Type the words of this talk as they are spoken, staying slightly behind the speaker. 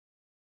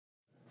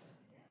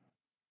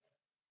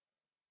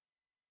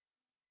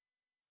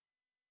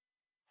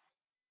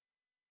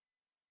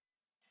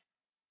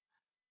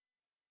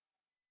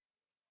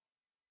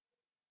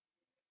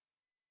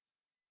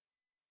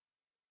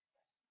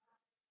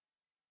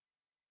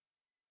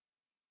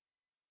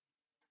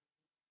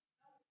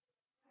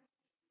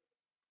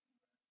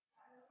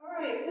All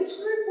right, which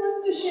group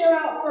wants to share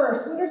out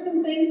first? What are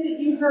some things that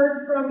you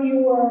heard from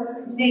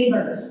your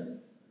neighbors?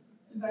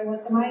 Anybody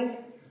want the mic?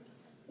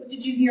 What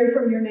did you hear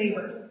from your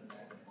neighbors?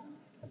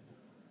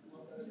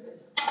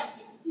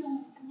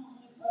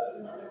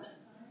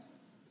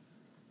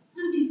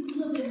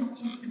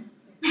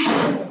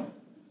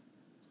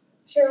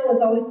 Cheryl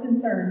is always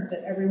concerned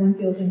that everyone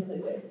feels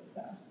included.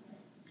 So.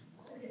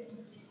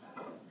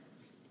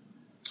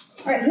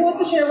 All right, who wants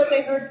to share what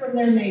they heard from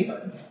their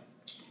neighbors?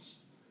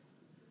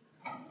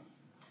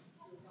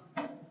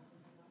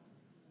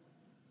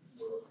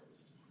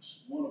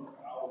 One of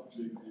our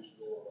big issues,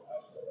 or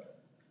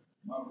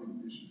my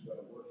big issues that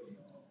are working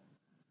on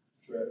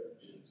traffic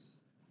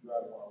is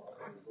driving while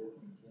like it's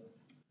working.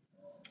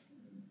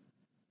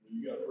 When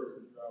you got a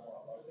person driving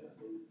while like it's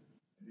working,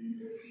 and then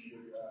you see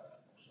a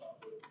guy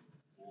stop it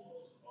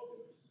or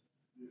others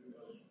different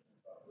others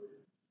stop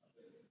it.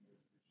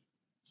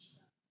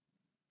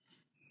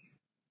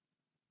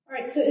 All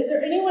right, so is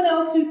there anyone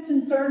else who's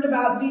concerned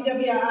about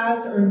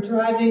DWIs or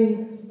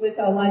driving with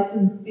a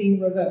license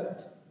being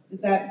revoked?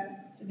 Did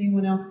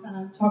anyone else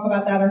kind of talk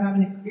about that or have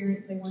an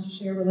experience they want to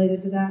share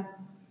related to that?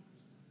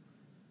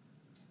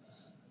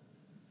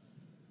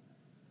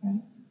 Okay.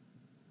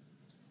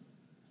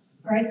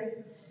 All right.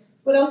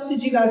 What else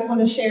did you guys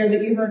want to share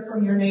that you heard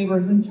from your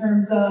neighbors in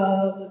terms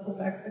of, let's look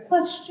back at the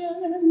question,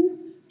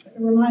 I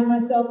can remind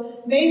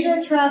myself,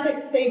 major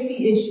traffic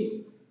safety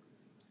issues.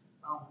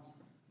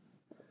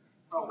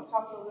 We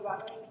talked a little bit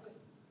about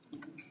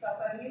stuff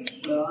on you.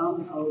 Well,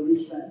 I'm a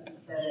recent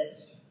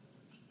FedEx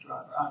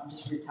driver. I'm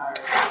just retired.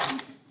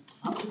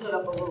 I'm going to set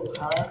up a little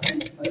hub in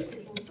the post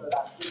people so that I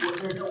see what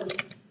they're doing.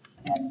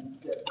 And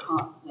they're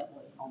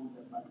constantly on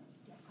their buttons.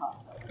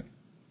 Constantly.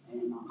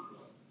 And a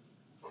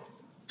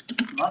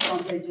lot of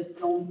times they just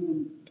don't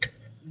even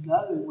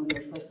know when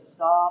they're supposed to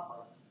stop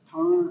or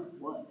turn or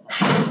what.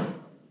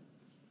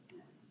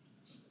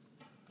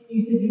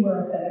 You said you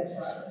were a FedEx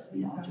driver. So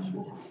yeah, just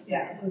retired.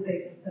 Yeah, so I was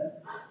able to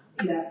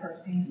see that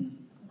firsthand.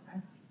 Okay.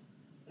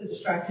 So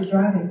distracted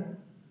driving.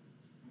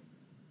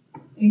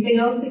 Anything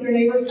else that your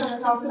neighbors kind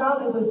of talked about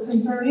that was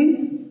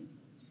concerning?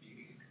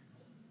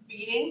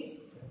 Speeding.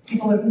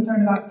 People are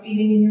concerned about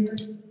speeding in your group?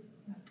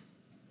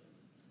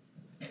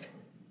 Yeah.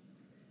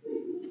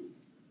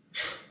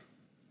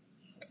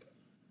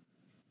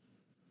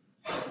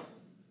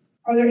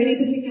 Are there any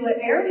particular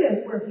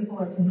areas where people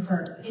are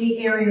concerned? Any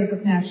areas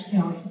of Nash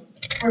County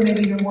where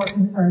maybe you're more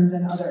concerned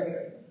than other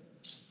areas?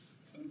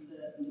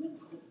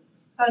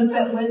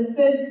 Sunset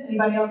Winston.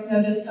 Anybody else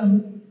notice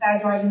some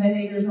bad driving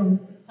behaviors on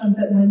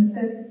Sunset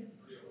Winston?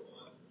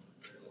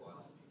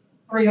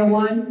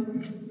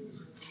 301.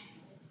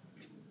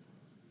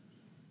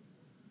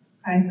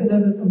 Okay, so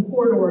those are some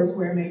corridors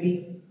where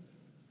maybe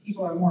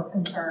people are more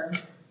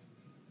concerned.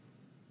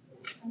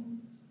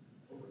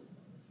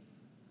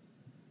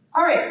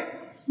 All right,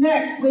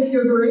 next with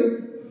your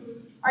group.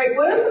 All right,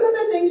 what are some of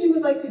the things you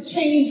would like to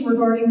change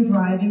regarding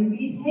driving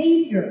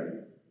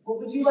behavior? What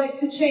would you like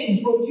to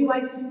change? What would you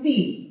like to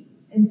see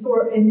in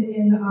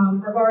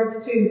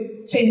regards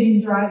to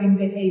changing driving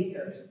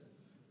behaviors?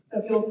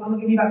 So I'm going to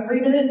give you about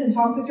 3 minutes and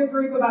talk with your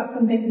group about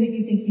some things that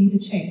you think need to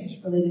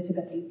change related to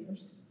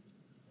behaviors.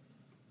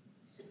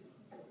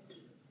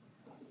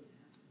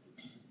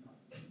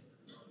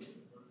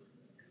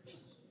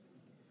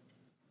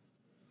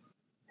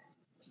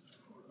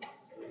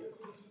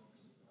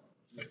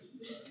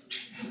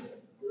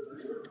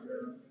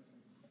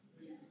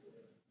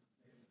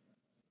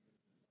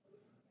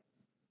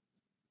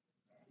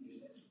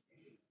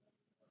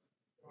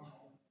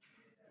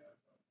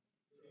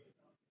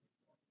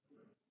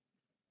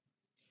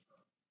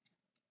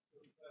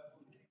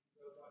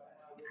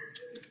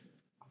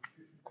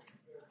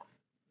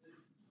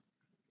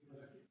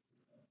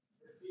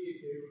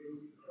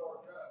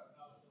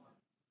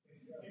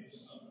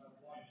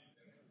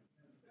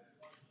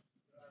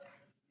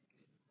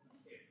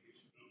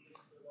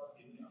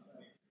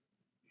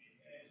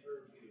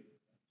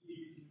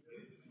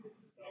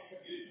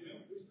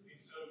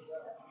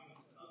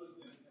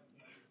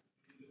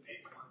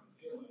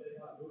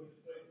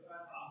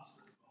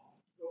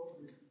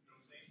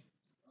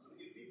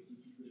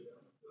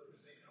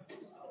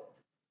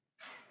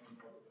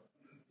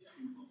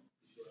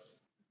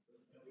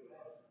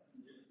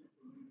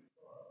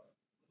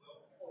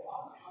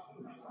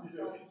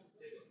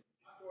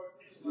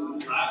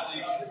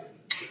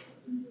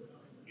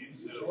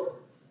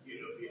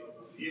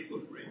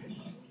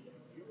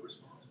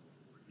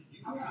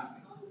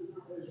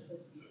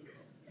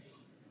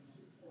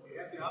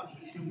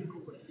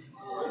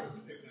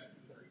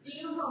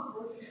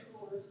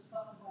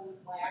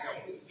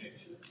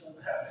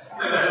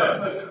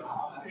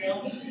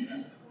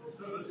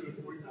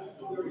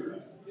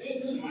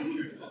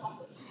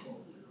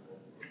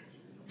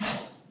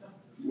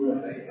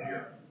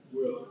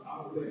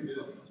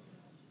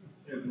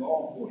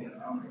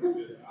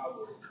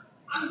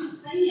 I'm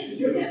just saying,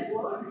 you're at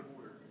work.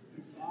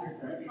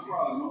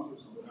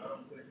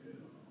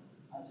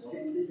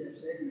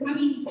 I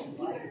mean, you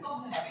guys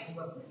all have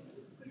Facebook.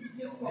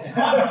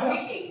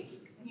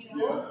 You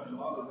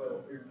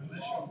know.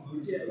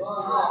 I'm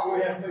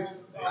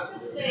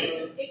just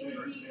saying, it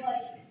would be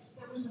like,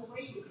 there was a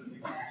way to do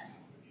that.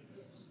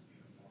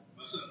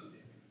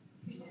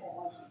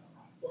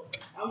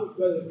 I would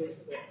rather miss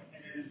that,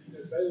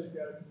 and Bailey's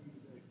got a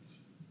community.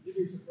 You'd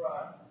be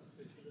surprised.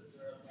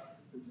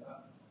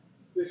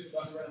 Fish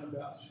about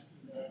roundabouts,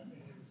 and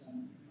everything.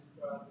 You'd be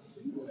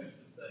surprised people have to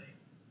say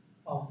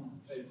on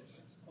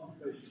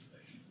Facebook.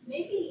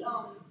 Maybe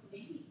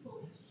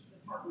police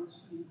departments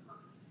can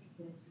encourage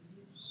people to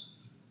use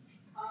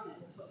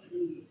comments, social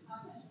media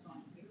comments on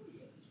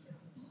videos.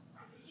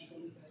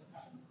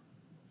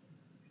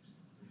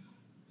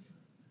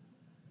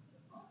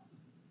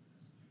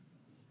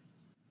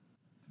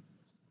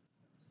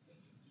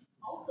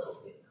 Also,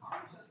 if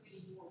cars are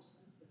getting more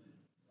sensitive,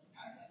 like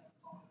I have a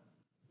car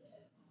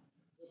that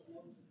it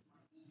knows if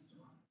my hands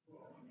are on the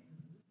floor.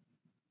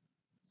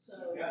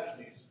 So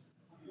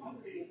I'm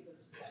wondering if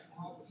there's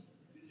technology.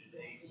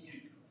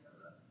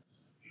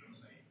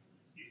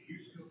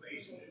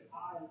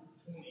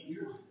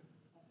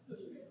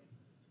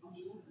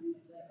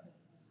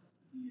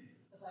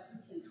 Because I do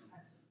think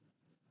that's.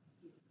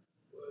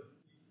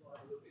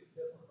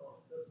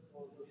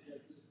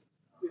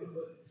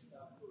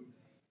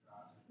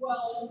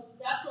 Well,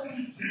 that's only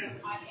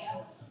I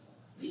have. That's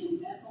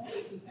only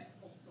if you have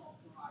full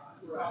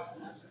self-drive.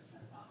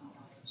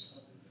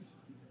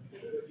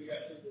 You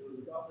got people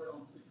who got there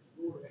on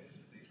 64,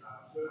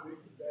 so we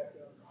can back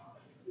up.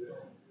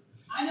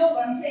 I know,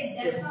 but I'm saying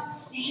that's not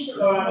standard.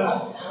 Oh, I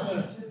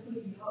know. Just so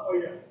you know. Oh,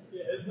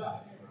 yeah, it's not,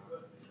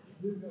 but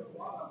you do have a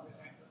lot of it,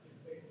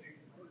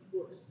 of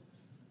course.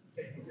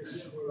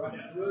 Right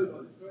down the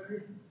road, right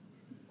here.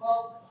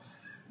 Well,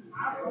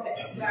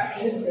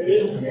 It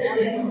is.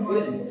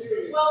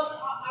 well,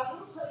 I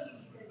will tell you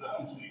that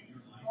then he,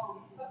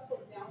 Tesla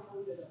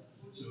downloaded a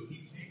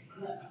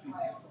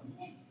try it for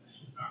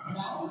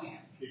one.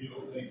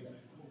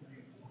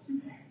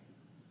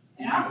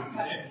 And I was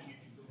kind of,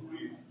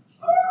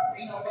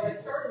 but I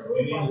started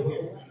little by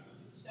little, like,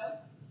 stuff.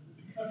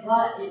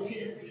 But it made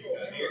it feel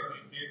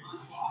on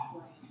off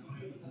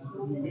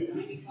ramp,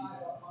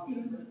 95 up on the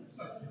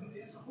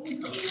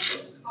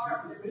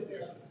car, there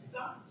was a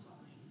stop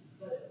sign,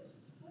 but it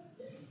was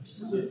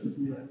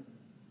twisted.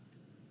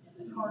 And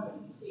the car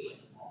didn't see it.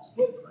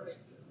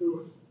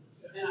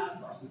 And I was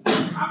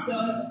like, I'm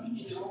done,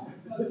 because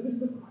I could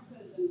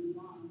have been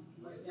wrong.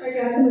 All right,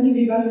 guys, I'm gonna give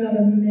you about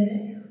another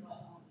minute.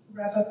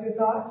 Wrap up your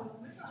thoughts.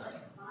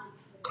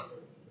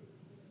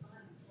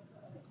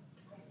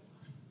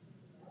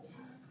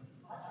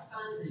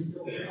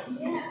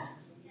 Yeah.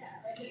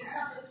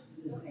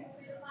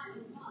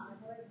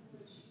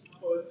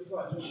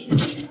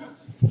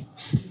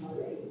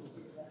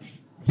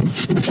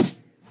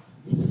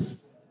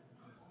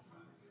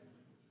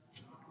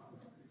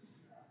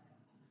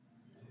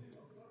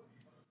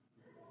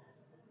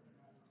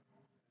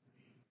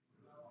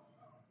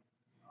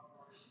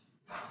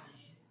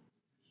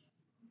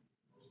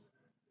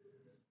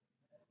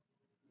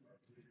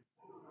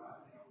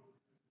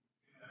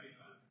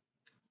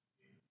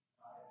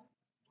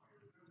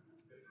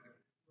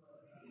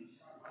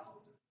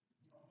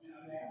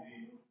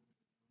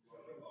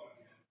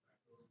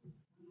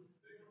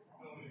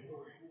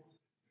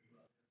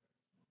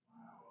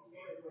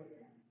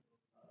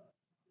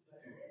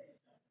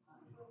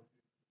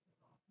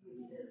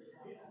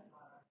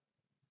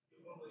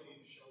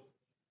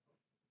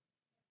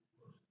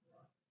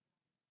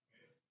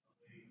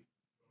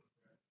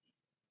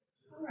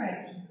 All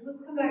right, let's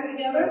come back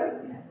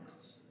together.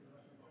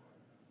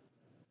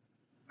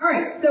 All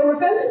right, so we're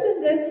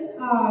focusing this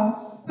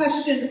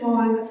question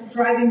on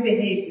driving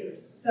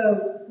behaviors.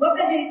 So what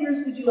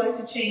behaviors would you like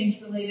to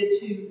change related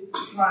to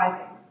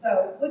driving?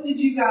 So what did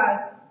you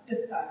guys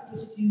discuss?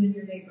 What did you and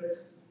your neighbors,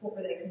 what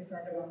were they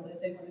concerned about? What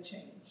did they want to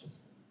change?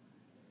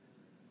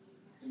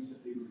 Things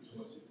that people are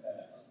going too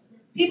fast.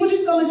 People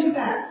just going too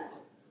fast.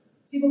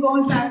 People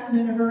going fast and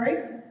in a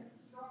hurry.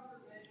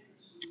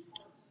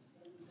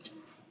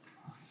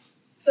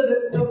 So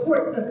the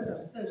court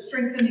system, so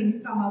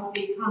strengthening some of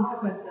the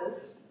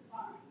consequences.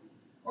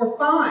 Or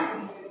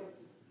fines.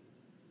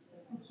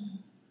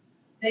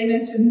 They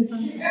mentioned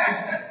fines.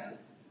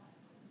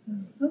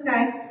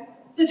 Okay.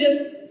 So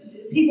just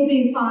people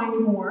being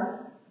fined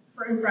more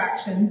for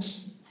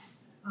infractions.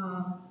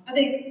 I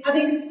think,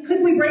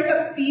 could we break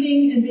up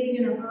speeding and being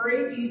in a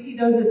hurry? Do you see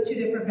those as two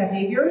different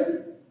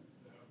behaviors?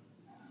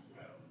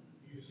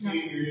 You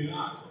speed or you're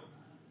not.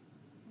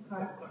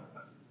 Okay.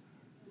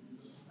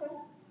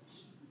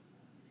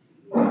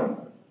 All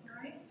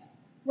right.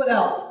 What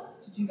else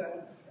did you guys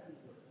discuss?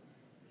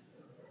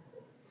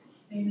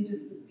 Mainly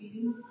just the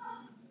speeding?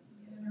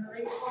 In a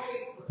hurry?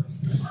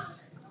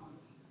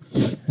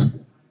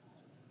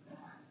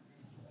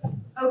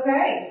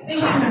 Okay,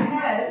 thinking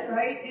ahead,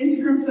 right, in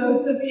terms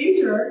of the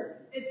future,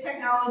 is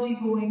technology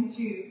going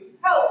to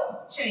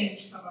help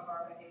change some of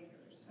our behaviors?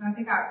 And I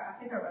think I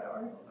read an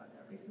article about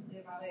that recently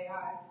about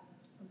AI,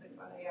 something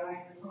about AI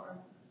in the car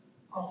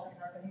altering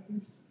our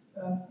behaviors.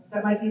 So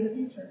that might be the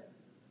future.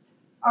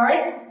 All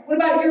right, what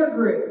about your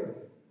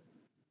group?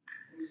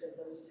 We said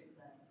those two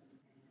things.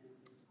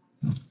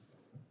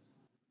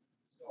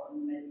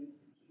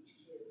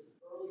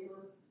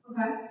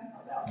 Okay.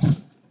 about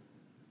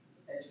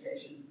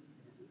education.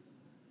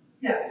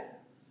 Yeah.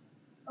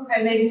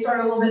 Okay, maybe start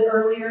a little bit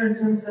earlier in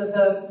terms of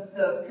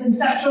the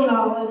conceptual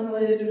knowledge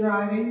related to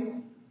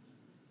driving.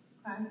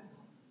 Okay.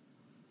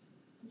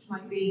 Which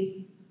might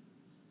be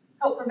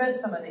help prevent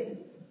some of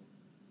these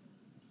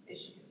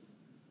issues.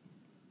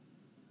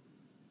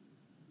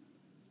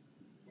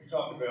 We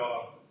talked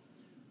about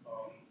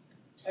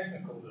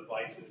technical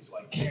devices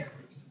like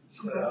cameras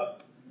set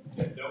up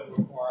that don't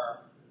require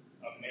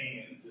a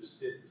man to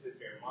sit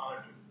there and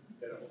monitor,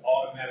 that will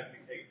automatically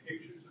take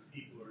pictures of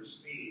people who are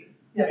speeding.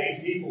 Yeah.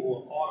 These people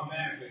will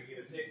automatically get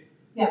a ticket.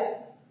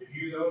 Yeah. If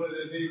you go to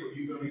the vehicle,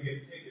 you're going to get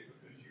a ticket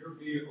because your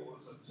vehicle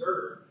was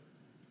observed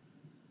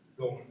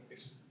going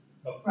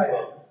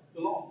above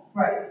the law.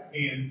 Right.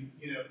 And,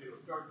 you know,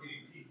 it'll start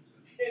getting people's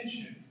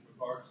attention in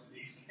regards to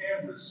these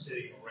cameras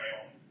sitting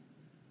around.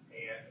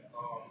 And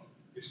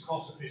it's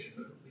cost efficient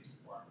for the police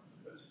department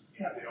because,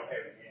 you know, they don't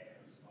have any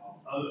hands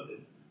other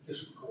than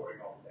just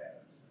recording all the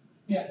data.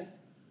 Yeah.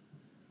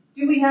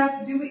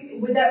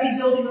 Would that be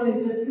building on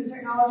existing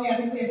technology? I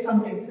think we have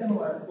something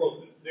similar.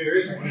 Well, there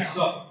is one in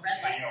Suffolk,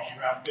 you know,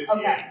 around 58.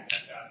 Okay.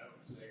 That's how I know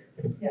it's there.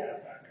 Yeah.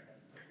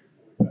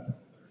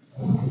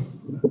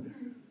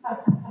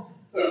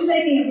 Just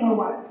making it more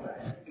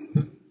widespread.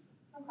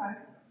 Okay.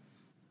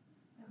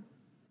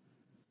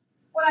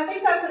 Well, I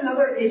think that's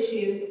another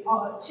issue,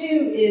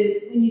 too,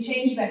 is when you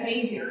change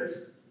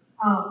behaviors,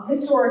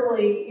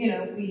 historically, you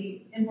know,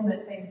 we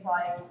implement things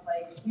like,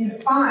 you know,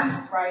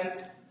 fines,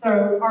 right? So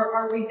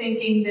are we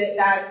thinking that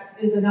that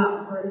is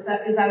enough, or is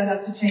that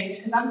enough to change?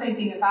 Because I'm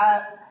thinking if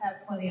I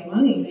have plenty of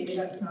money, maybe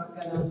that's not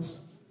going to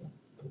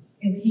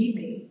impede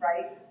me,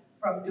 right,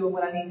 from doing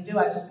what I need to do.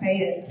 I just pay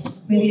it.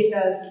 Maybe it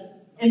does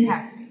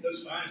impact me.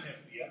 Those fines have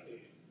to be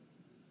updated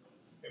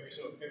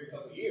every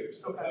couple of years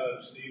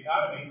because the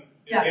economy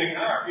is getting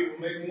higher. People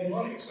make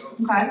more money. So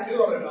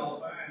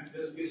 $200 fine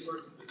doesn't get a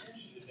person's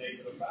attention today,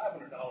 but a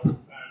 $500 fine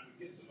would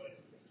get somebody's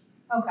attention.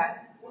 Okay.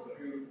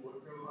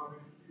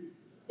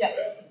 Yeah.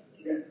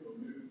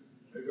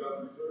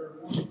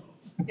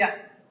 Yeah.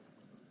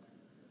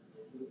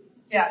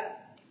 Yeah.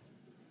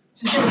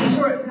 Just making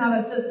sure it's not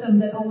a system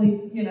that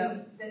only, you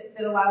know, that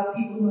allows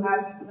people who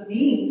have the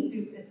means to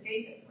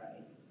escape it,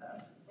 right? So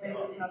maybe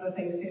that's another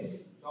thing too.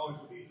 It's always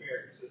going to be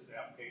fair, consistent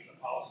application of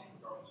policy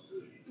regardless of who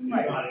it is.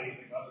 Right. It's not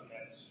anything other than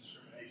that, it's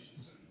discrimination.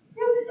 So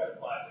you got to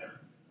apply it there.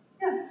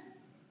 Yeah.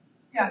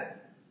 Yeah.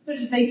 So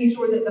just making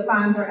sure that the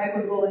fines are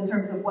equitable in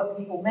terms of what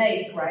people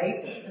make,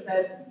 right? Because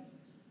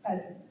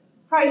as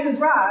prices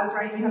rise,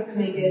 right, you have to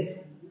make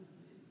it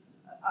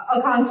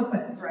a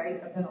consequence,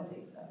 right? A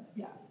penalty. So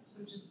yeah.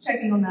 So just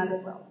checking on that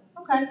as well.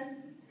 Okay. I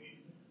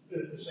mean,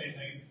 the same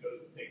thing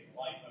goes with taking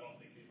life. I don't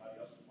think anybody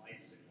else's life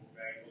is any more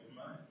valuable than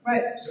mine.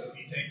 Right. So if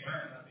you take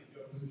mine, I think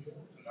you'll lose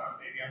yours. And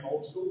maybe I'm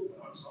old school, but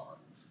I'm sorry.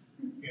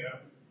 You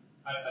know,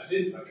 I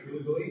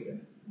truly believe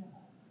that.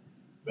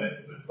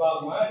 But the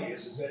bottom line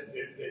is that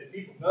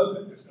people know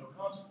that there's no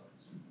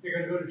consequence. They're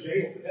going to go to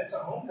jail, but that's a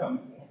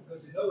homecoming for them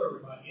because they know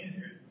everybody in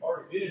here. They've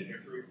already been in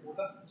here 3 or 4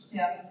 times.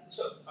 Yeah.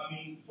 So, I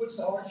mean, what's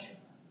the hardship?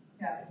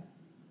 Yeah.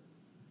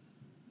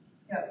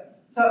 Yeah.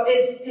 So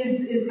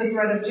is the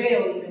threat of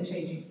jail even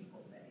changing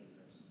people's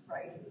behaviors,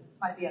 right?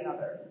 Might be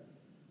another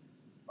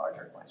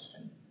larger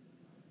question.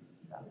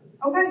 So,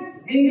 okay.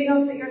 Anything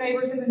else that your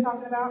neighbors have been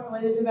talking about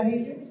related to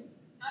behaviors?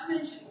 I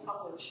mentioned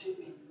public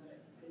shaming,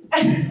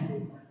 but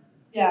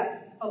Yeah,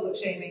 public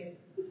shaming.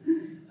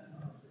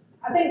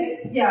 I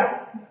think,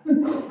 yeah. I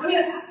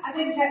mean, I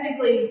think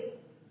technically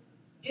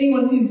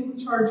anyone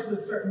who's charged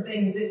with certain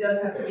things, it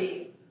does have to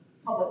be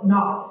public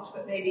knowledge,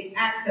 but maybe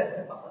access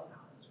to public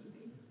knowledge would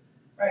be,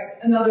 right,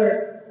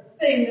 another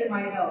thing that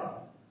might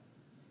help.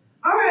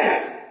 All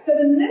right, so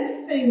the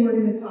next thing we're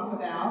going to talk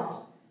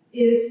about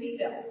is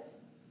seatbelts.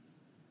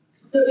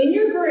 So in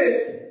your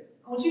group,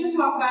 I want you to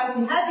talk about, if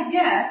you had to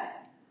guess,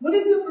 what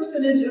is the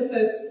percentage of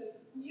folks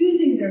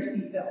using their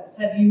seatbelts?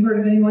 Have you heard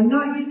of anyone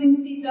not using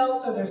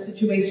seatbelts? Are there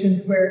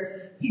situations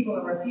where people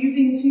are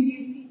refusing to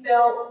use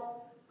seatbelts?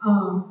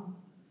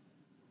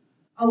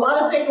 A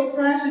lot of fatal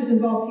crashes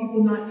involve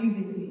people not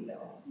using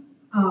seatbelts.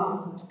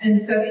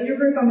 And so in your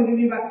group, I'm going to give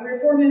you about 3 or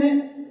 4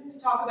 minutes to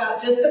talk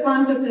about just the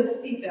concept of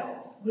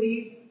seatbelts. What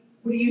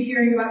are you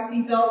hearing about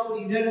seatbelts? What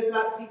do you notice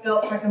about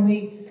seatbelts? How can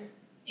we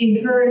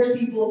encourage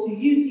people to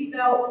use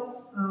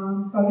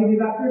seatbelts? So I'll give you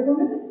about 3 or 4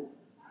 minutes.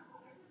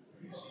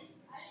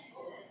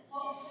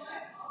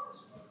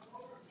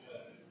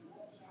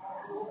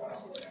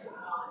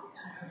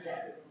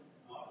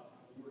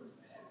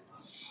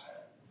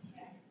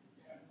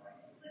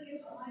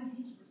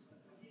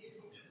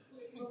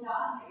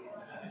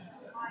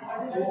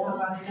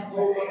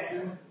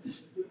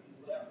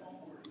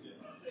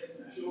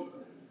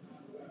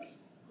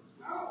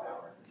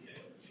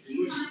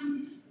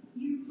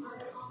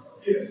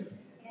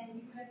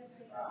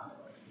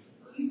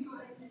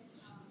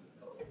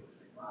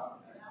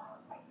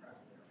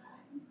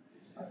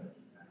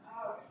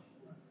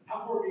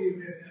 I'm working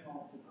in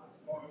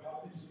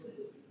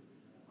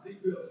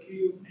seatbelt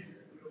kills.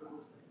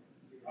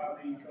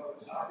 I mean, because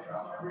I've been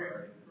so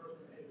rare,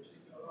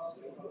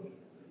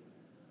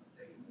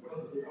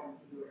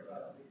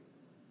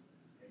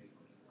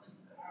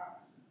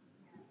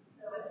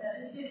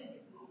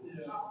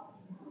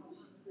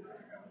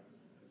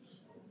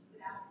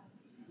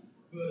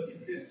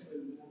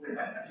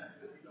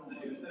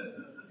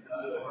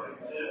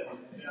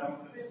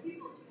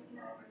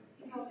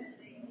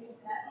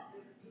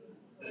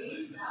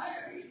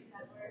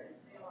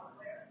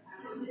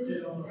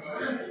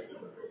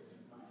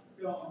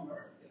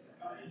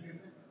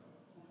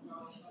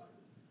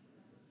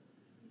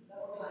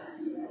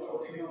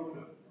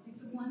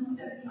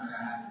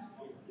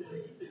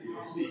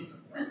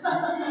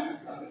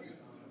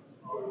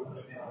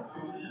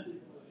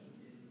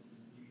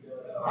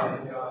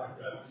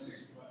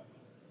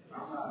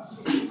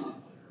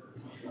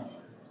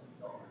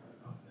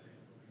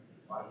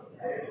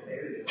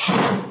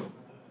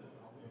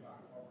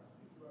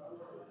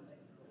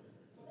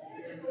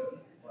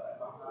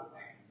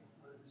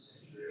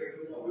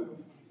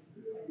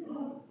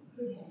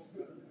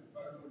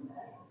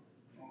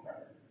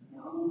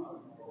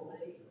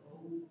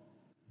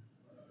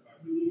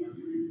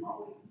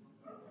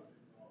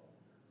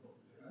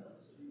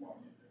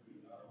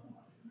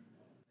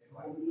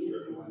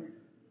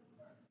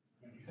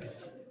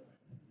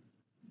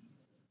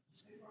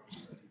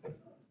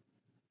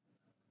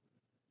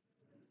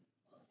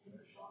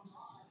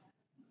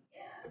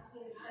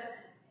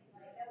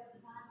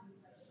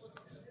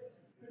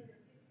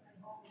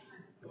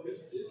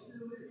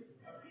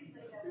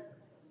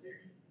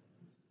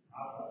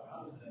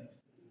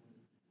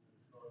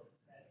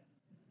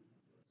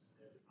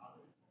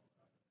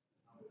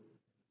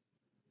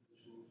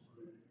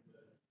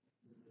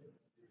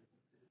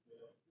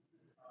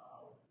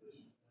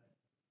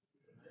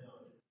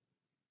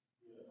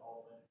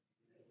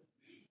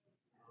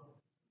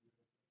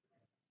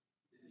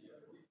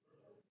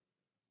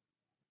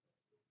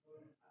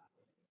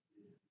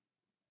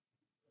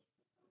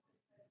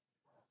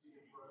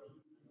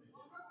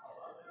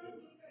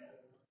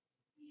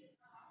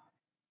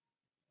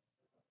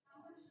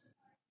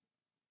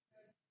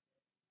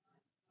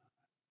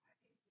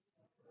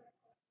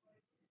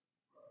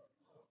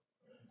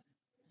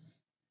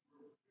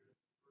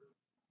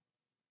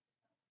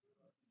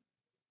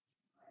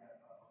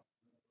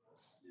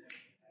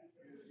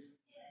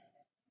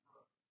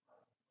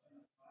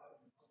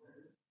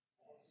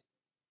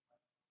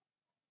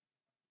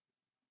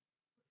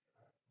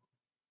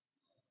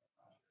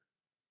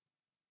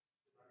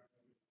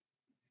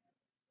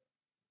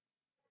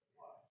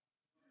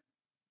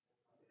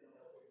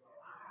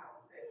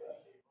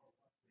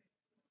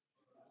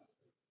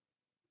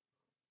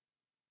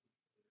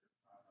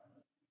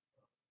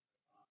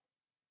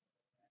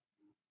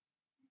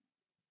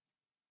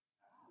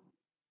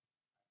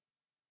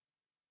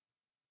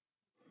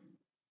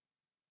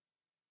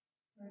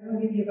 I'll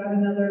give you about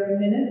another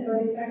minute,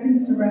 30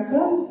 seconds to wrap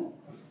up.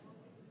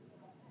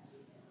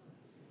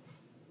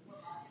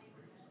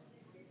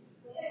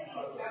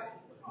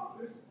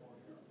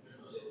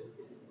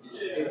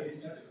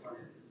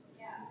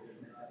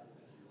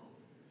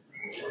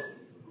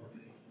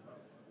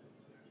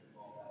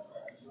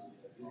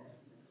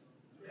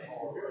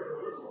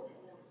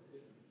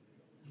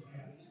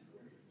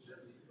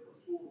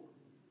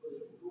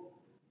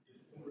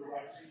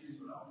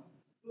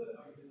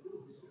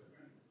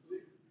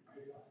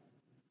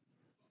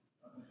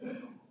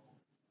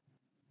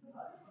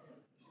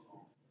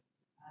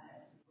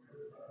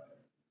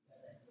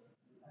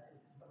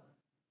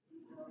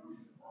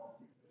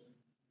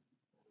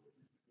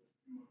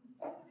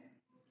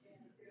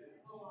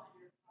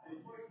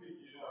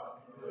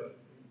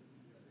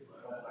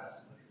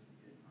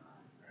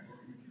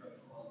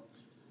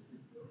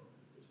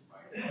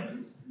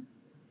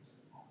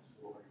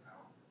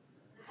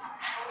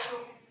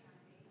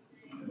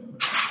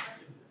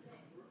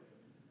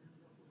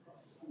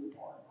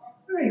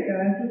 All right,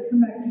 guys, let's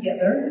come back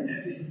together.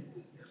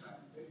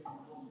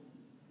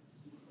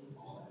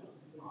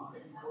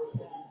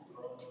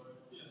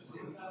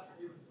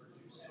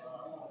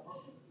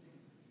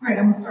 All right,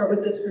 I'm going to start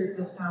with this group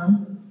this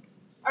time.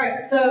 All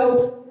right,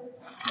 so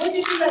what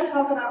did you guys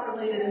talk about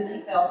related to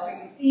seatbelts? Are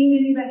you seeing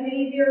any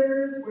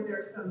behaviors? Were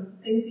there some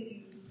things that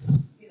you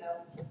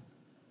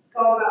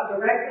thought about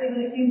directly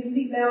when it came to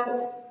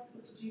seatbelts?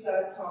 What did you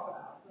guys talk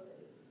about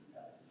related to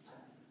seatbelts?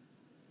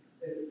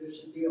 There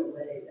should be a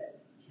way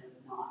that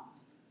cannot,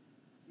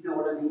 you know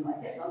what I mean,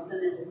 like something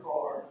in the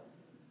car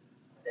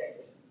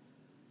that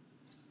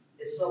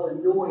is so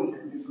annoying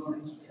that you're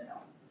going to get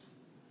out.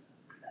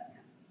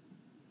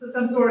 So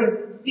some sort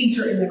of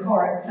feature in the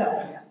car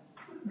itself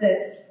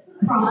that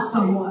prompts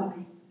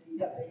someone.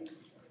 Yep.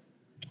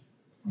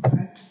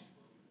 Okay.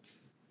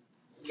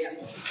 Yeah.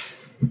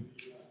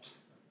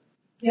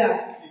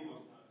 Yeah.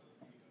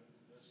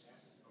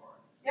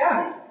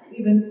 Yeah.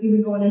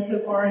 Even going in so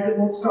far as it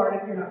won't start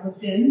if you're not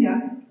hooked in.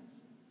 Yeah.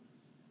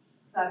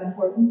 Is that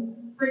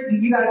important? Do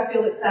you guys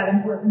feel it's that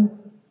important?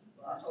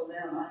 Well, I told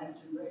them I had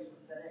 2 races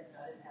with FedEx.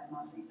 I didn't have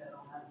my seatbelt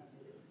on. How do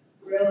you do it?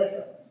 Really?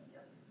 Yep.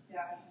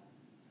 Yeah.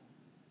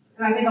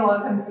 And I think a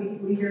lot of times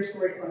we hear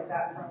stories like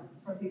that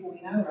from people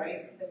we know,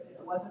 right? That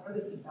it wasn't for the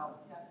seatbelt.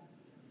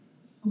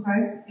 Yeah.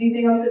 Okay.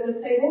 Anything else at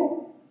this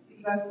table that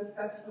you guys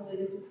discussed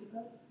related to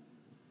seatbelts?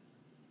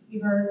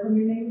 You heard from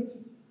your neighbors?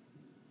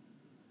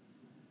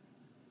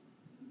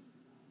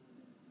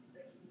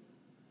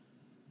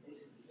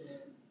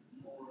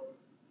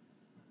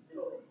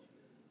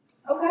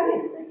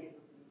 Okay.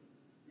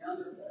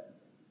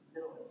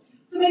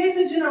 So maybe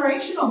it's a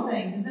generational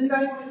thing. Does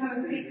anybody want to kind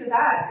of speak to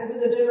that? Is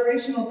it a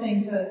generational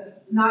thing to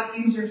not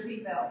use your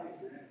seatbelt?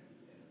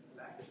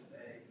 Back in the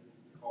day,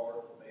 cars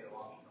were made a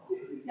lot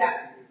stronger.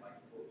 Yeah. Like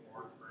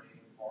hard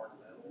frame, hard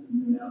metal.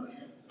 Mm-hmm. Now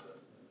they're able to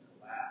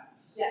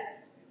collapse.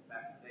 Yes. And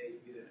back in the day,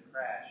 you get in a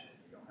crash and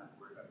you don't have to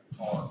worry about your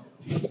car.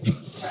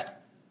 Right.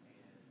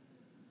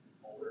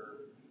 And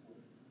older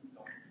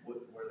people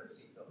wouldn't wear their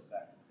seatbelts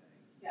back in the day.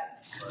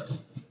 Yes. But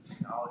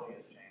technology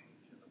has changed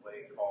and the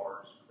way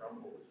cars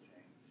crumble has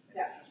changed. And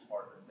Yeah. it's just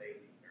part of the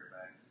safety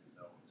airbags.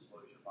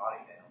 Slows your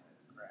body down in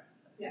a crash.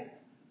 Yeah.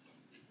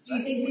 Do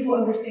you think people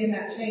understand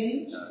that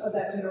change of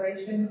that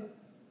generation?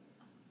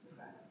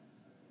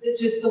 It's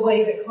just the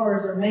way that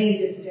cars are made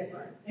is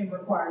different and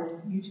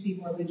requires you to be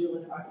more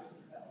vigilant about your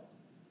seatbelt.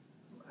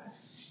 Okay.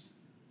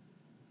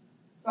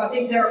 So I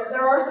think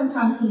there are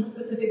sometimes some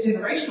specific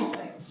generational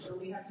things where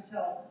we have to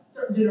tell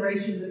certain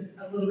generations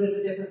a little bit of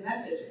a different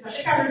message. I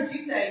think I heard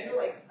you say, you're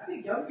like, I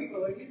think young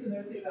people are using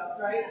their seatbelts,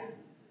 right?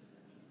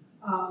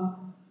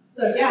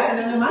 So yeah, and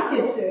I know my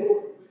kids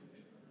do.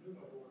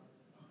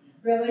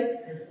 Really?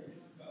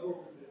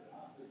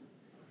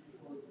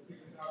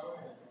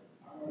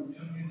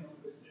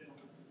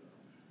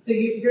 So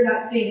you're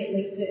not seeing it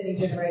linked to any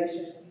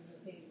generation. You're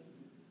just seeing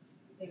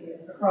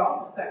it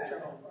across the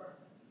spectrum.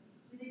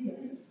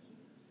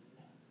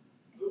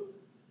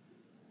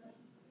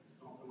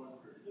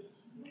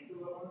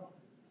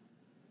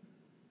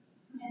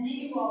 And then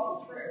you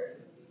walk the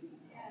tricks.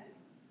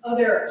 Oh,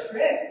 there are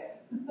tricks.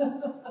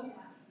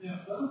 Yeah,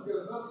 some of the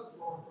other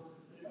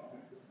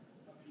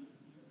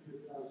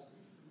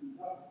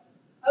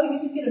Oh, you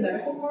can get a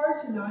medical card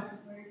to not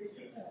wear your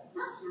seatbelt.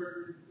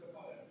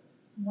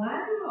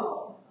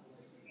 Wow.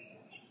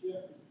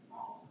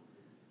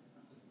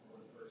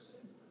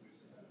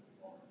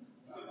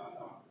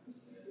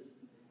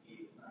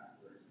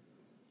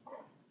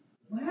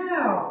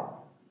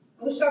 Wow.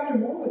 I wish Dr.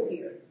 Moore was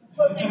here.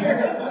 Let's hear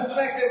his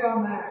perspective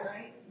on that,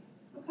 right?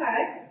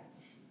 Okay.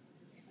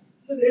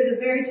 So there's a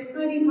very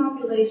tiny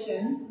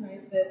population,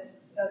 right,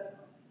 that does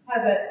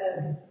have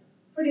a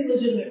pretty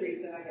legitimate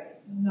reason, I guess,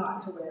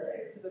 not to wear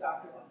it, because the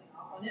doctor's signing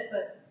off on it,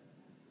 but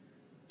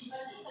But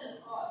I just had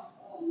a thought,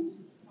 talking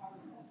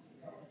about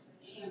seatbelts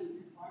and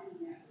combining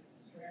that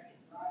with distracted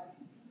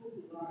driving, people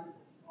who ride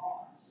with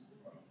cars.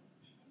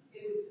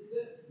 It was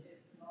good if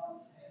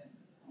cars had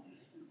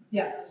something.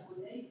 yeah, Because when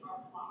they are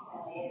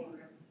all over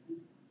it.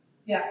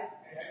 yeah.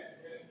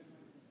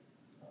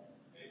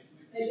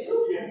 They do?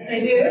 They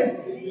do?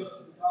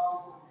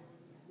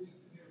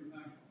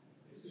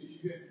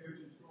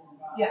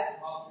 Yeah.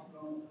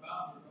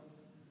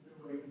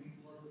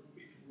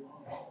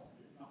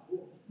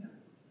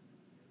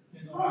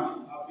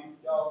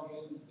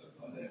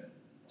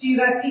 Do you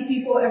guys see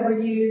people ever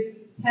use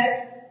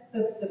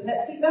the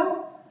pet seat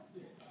belts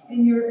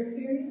in your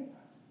experience?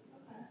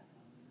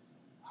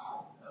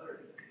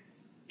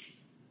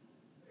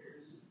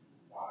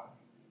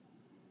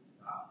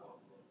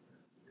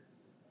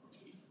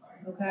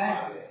 Okay.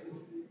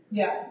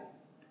 Yeah.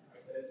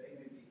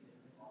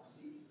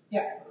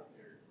 Yeah.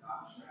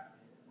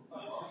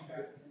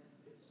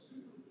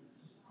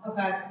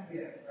 Okay.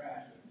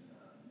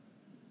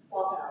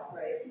 Walk out,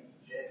 right?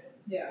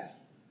 Yeah.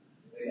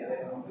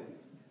 Yeah.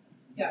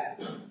 Yeah.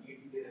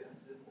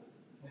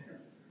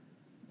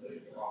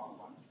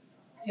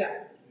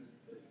 Yeah.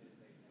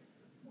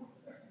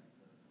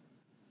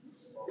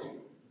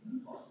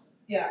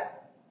 Yeah.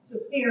 So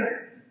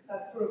parents,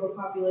 that's sort of a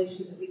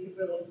population that we could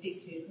really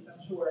speak to, because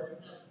I'm sure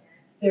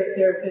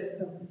there have been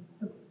some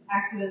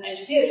accidents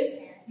with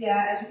kids.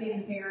 Yeah,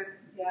 educating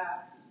parents,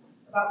 yeah,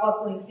 about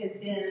buckling kids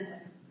in.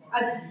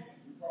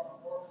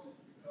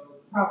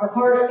 Proper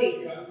car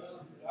seats.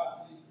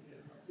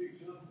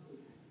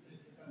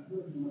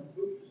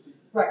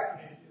 Right.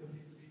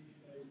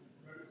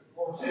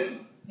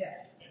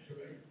 Yeah.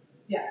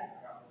 Yeah.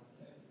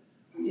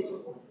 Yeah.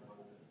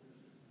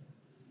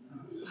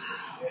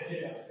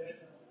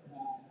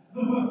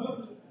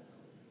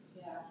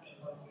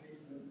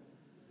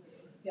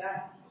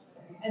 Yeah.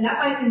 And that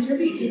might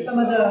contribute to some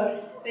of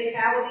the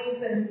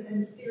fatalities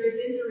and serious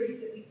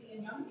injuries that we see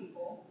in young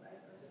people, right?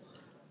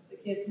 The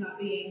kids not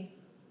being,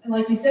 and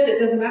like you said, it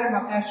doesn't matter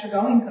how fast you're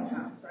going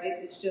sometimes, right?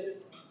 It's just,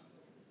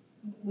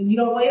 when you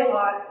don't weigh a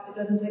lot, it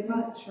doesn't take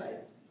much,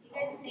 right? Do you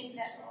guys think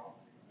that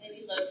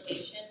maybe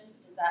location,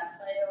 does that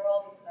play a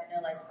role? Because I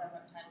know like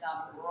sometimes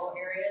out in rural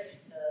areas,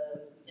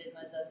 the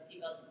stigmas of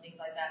seatbelts and things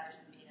like that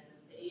versus being in the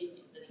city,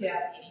 is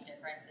there any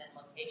difference in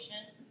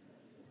location?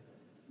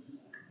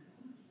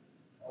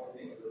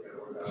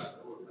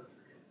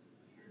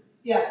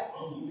 Yeah.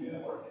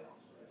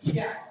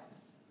 Yeah.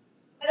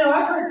 I know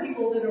I've heard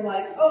people that are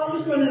like, oh, I'm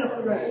just running up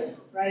the road,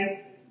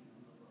 right?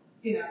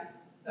 You know,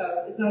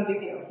 so it's not a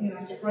big deal. You know,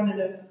 I'm just running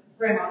to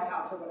grandma's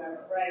house or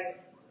whatever, right?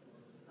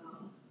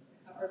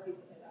 I've heard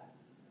people say that.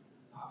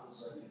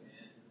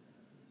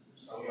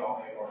 Some of y'all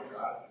may already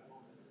drive.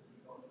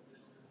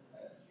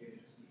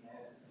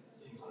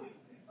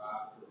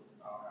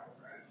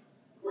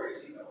 Where you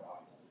see that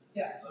light?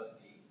 Yeah. But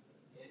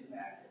the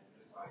impact of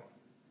just like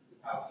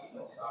how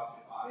seatbelt stops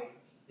your body.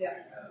 Yeah.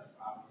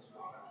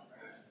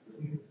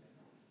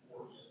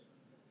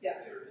 Yeah.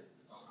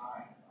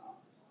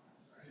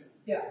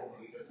 Yeah.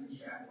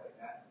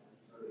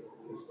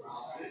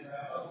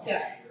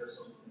 Yeah.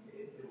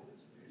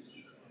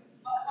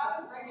 How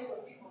do regular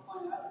people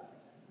find out?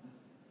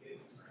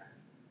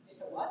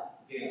 It's a what?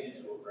 Getting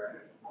into a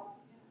bracket.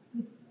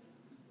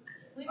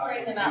 We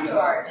bring them out to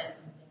our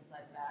events and things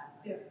like that.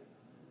 Yeah.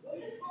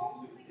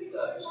 It's a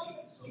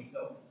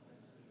seatbelt.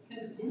 It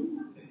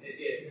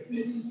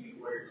convinces you to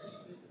wear your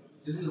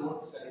seatbelt. Isn't it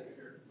what the study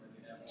here?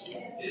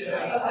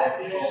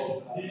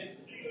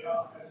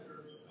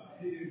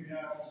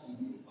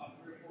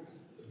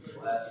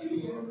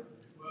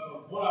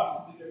 Well, one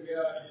of them video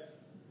guy is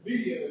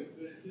video,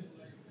 but it seems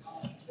like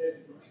it's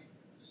heavy brain.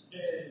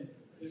 And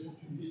this is you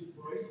hit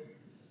the brake.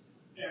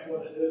 And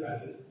what it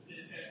does is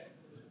it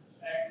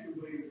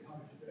actually how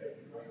much you pay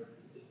your driver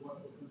is what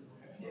the physical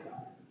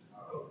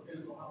so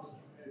depends on how much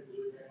you pay for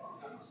your gas.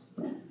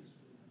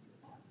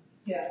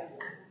 Yeah.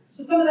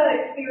 So some of that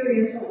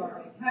experiential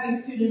learning,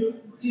 having students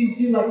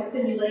do like a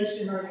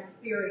simulation or an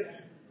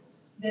experience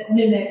that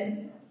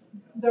mimics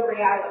the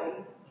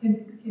reality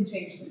can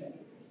change the behavior.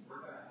 We're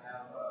gonna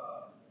have,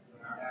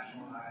 when our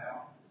national night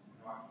out,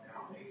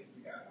 now, maybe it's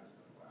got to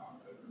go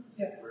out, but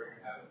Yeah. we're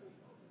gonna have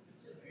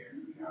it there,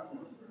 we have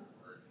one for the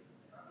work.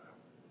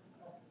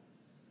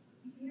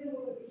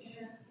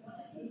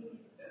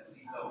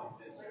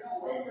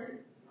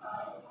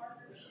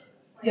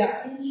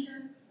 Yeah.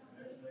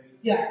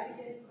 Yeah.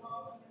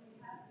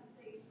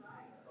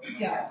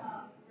 Yeah.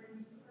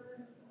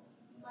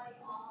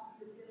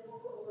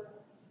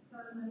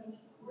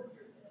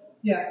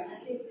 Yeah.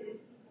 I think that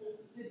people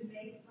could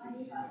make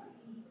money by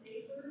being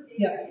safer, they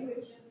Yeah. do it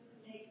just to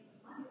make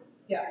money.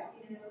 Yeah.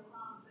 You know,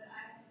 but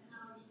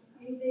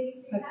I mean,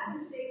 they have to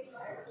save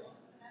drivers.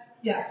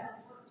 Yeah.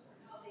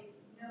 How they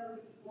know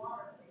that you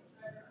are a safe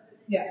driver.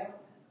 Yeah.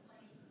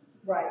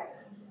 Right.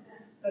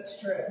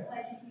 That's true.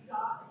 Like if you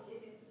got a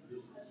ticket,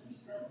 a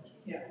seatbelt,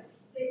 Yeah.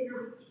 then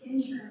your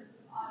insurance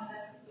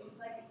automatically, it's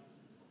like,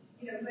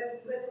 you know,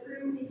 but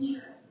through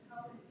insurance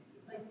companies,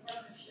 like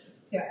partnerships.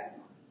 Yeah.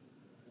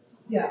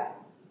 Yeah.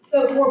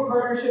 So more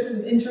partnerships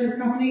with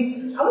insurance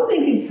companies. I was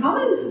thinking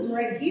Cummins is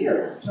right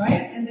here,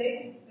 right? And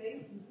they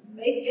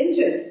make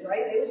engines,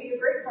 right? They would be a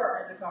great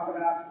partner to talk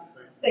about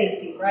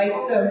safety, right?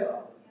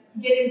 So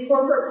getting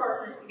corporate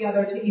partners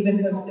together to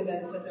even host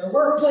events at their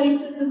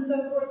workplaces and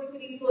so forth, you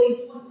could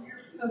easily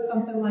host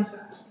something like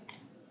that.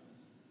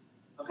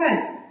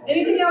 Okay.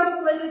 Anything else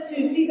related to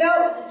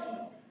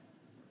seatbelts?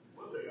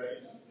 One thing I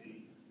used to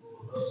see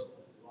was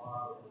a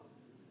lot of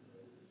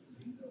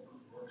seatbelt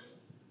commercials.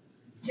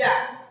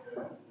 Yeah.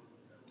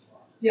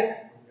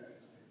 Yeah.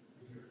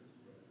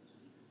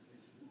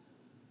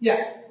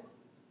 Yeah.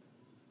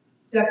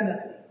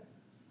 Definitely.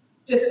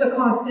 Just the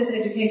constant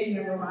education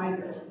and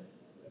reminders.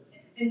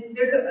 And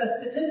there's a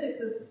statistic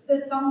that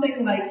says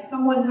something like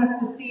someone has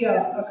to see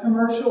a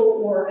commercial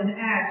or an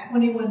ad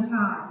 21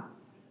 times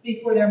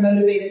before they're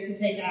motivated to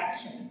take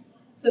action.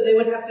 So they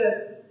would have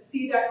to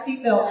see that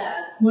seatbelt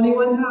ad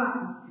 21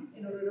 times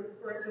in order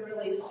for it to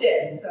really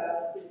stick.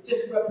 So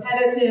just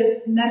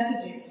repetitive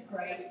messaging,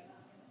 right,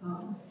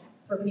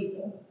 for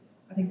people.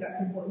 I think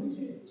that's important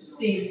too, just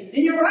seeing it.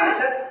 And you're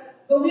right,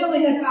 but we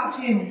only had 5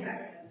 channels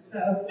back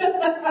then, so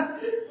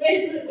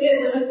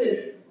it's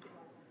limited.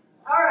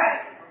 All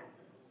right.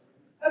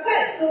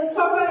 Okay, so let's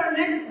talk about our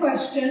next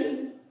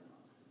question.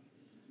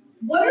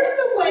 What are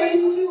some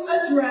ways to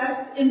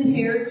address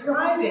impaired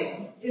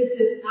driving? Is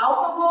it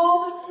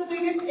alcohol that's the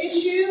biggest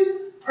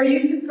issue? Are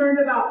you concerned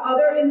about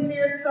other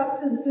impaired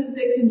substances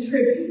that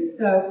contribute?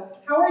 So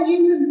how are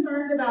you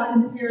concerned about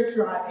impaired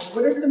driving?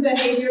 What are some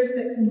behaviors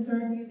that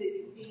concern you that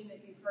you've seen,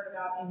 that you've heard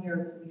about in your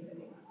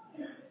community?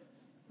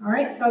 All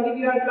right, so I'll give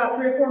you guys about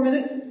 3 or 4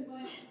 minutes.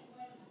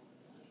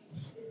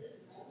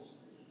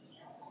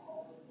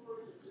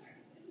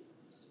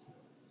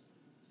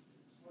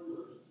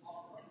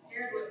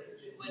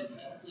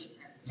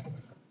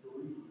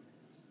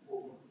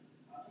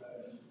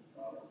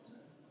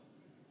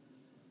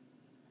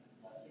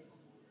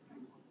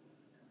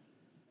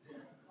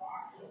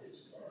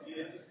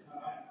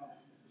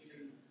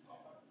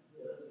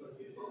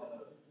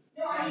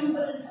 No, I mean,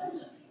 but in terms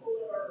of people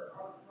that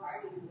are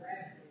driving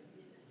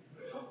rapidly,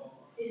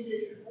 is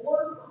it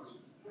more from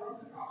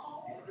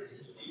alcohol or is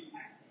it from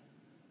texting?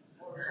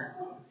 Or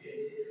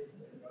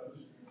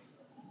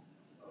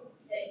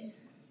okay.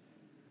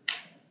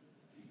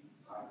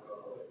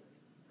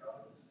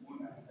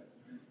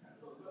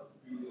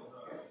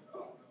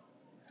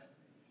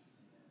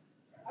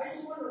 I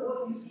just wonder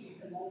what you see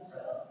the most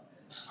of.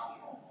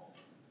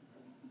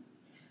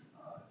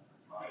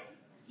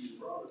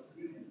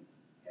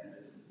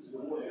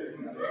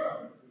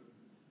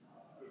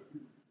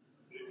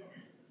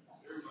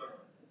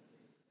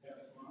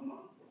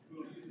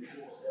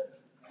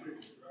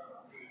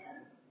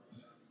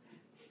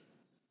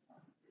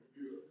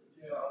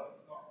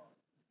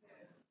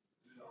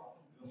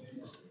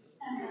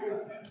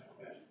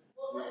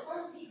 Well, like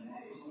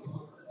most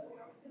people.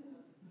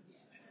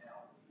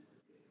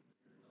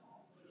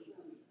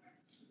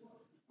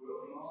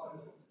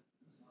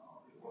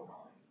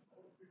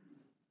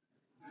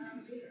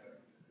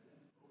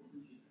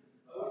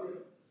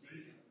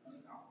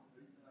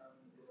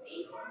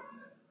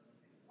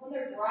 When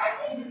they're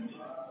driving.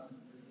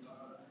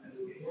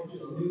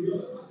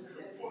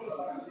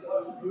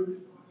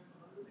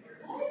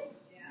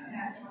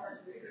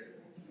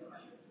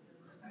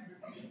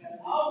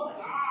 Oh,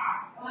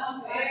 God.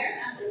 Well, fair.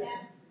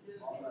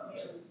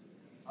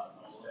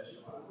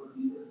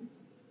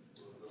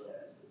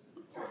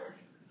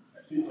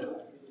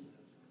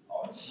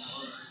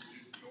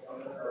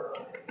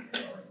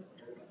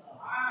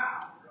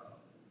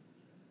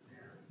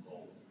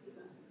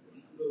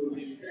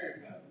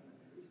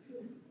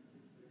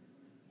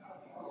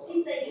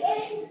 See, they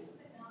can.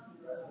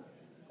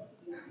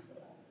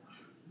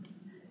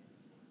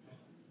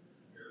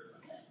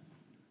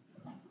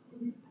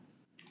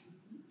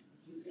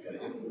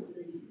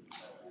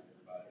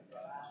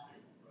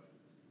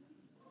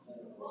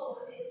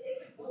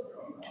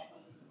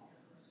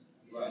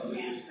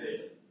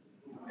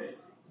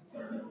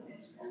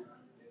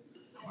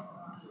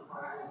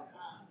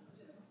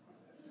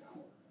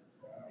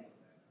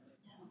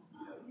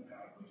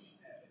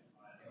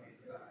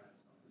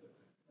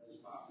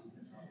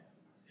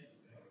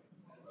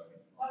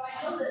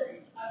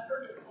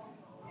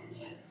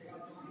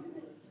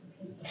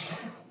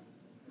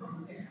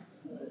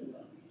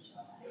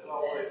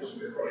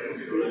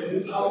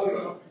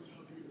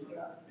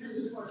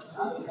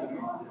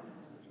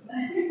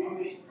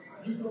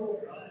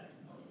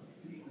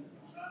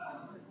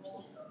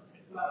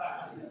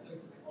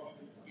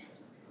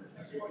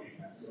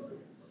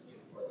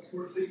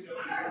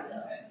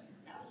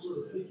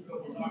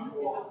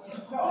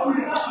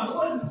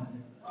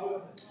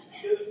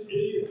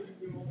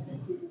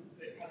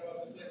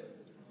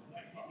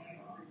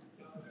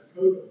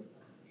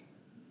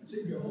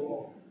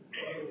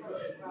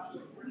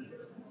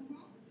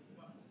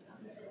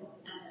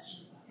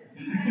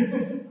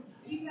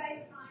 You guys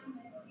find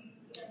that you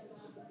get a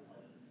lot of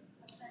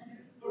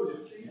offenders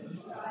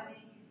drinking,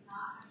 driving, and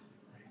not.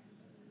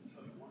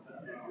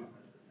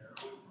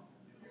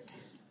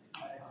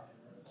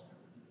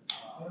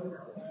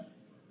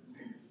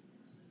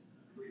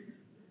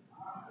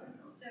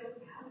 So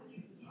how would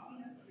you,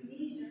 to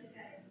me, those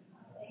guys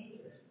are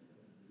dangerous.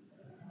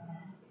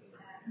 And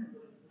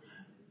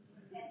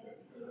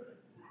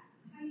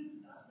how do you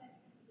stop that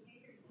kind of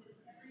behavior? Because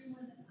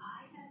everyone that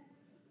I have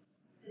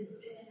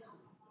that's been an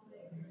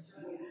alcoholic or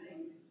drug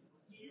addict,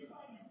 it is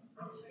like a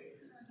switch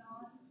is turned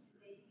on,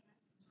 they can't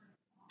turn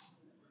it off.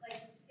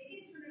 Like,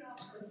 they can turn it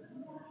off for a little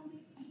while,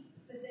 maybe,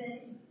 but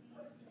then it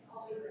seems to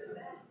always go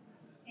back.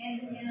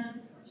 And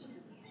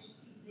unfortunately, I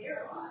see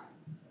their lives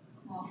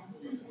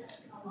lost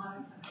a lot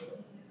of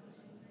times.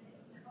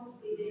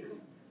 Hopefully they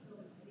don't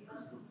feel somebody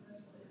else.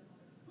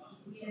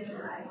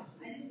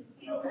 I just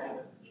feel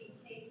like we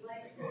take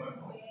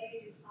lifestyles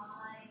away, we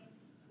find,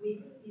 we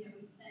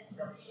send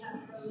rehab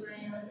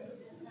programs,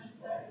 this kind of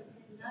stuff,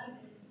 and none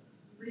of it is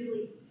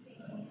really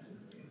sinking in.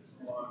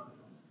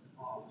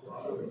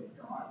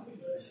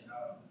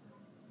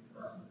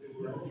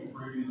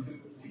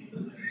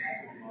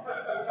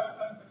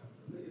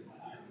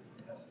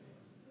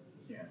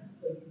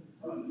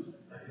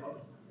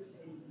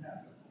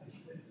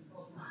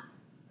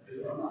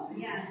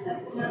 Yeah,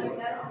 that's another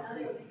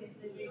thing is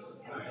that they don't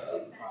have the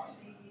defense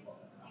maybe it's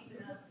deep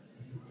enough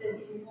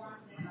to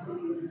warrant them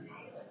going to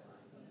jail.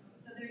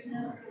 So there's no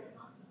real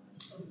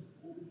consequence.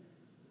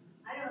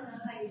 I don't know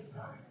how you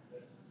stop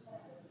this,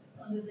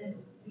 other than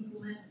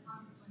implement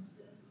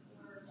consequences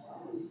or,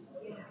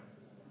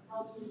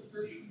 help this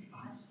person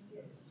finally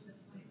get to the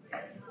point where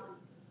they're not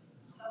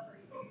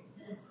suffering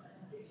this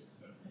addiction.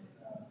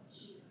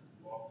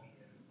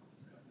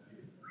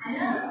 I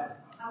know.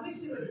 I wish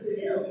there was a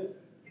pill.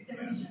 If there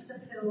was just a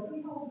pill, we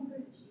all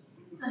rich.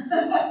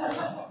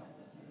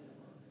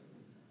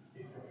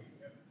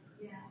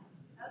 Yeah.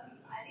 Okay.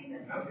 I think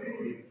that's a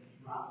very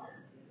problem.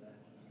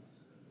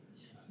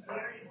 It's just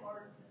very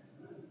hard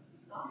to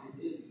stop.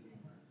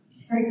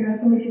 All right, guys,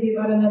 I'm going to give you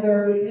about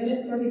another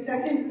minute, 30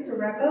 seconds to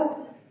wrap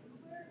up.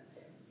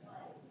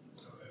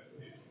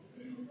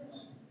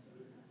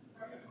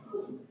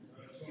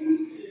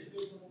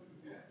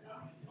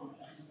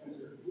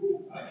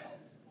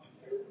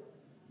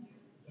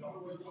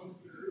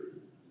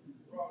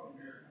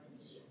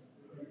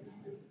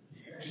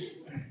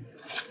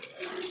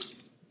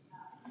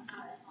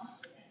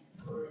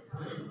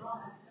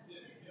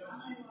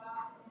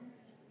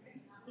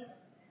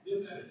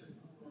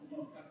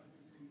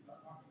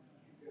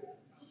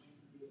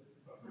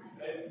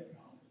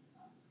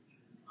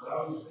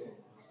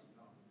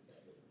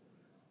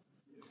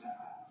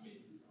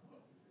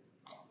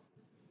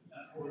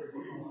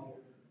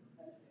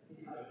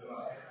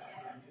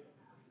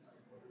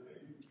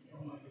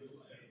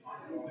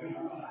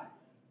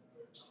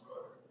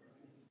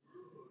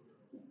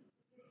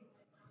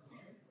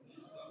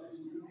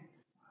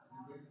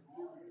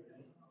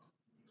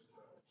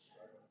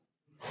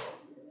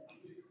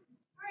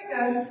 All right,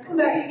 guys, let's come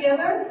back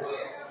together.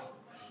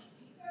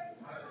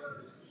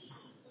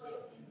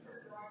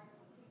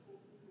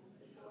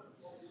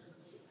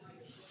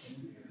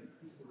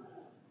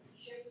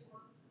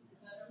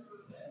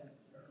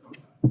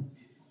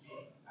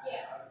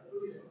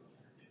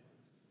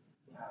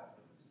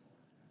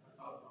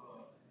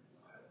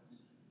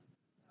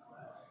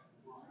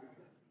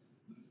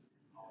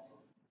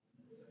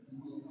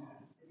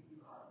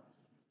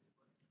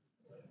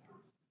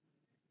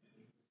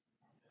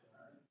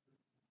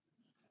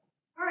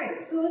 All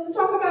right, so let's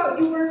talk about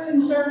your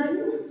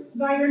concerns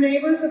by your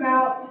neighbors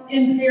about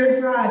impaired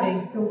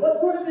driving. So what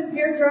sort of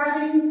impaired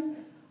driving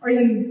are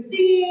you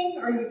seeing?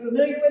 Are you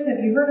familiar with?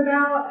 Have you heard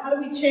about? How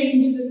do we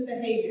change this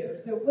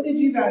behavior? So what did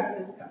you guys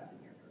discuss in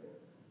your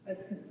group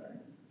as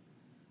concerns?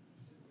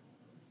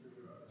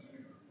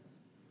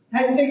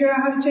 Hadn't figured out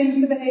how to change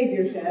the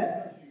behaviors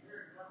yet.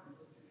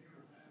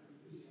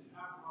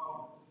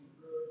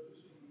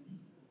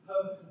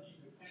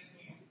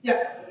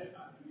 Yeah.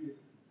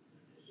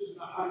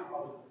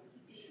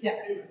 Yeah.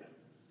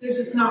 There's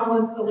just not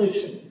one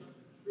solution.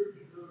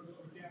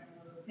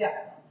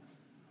 Yeah.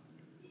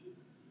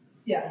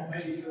 Yeah.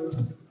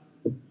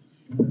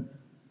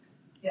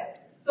 Yeah.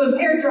 So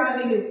impaired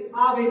driving is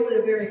obviously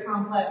a very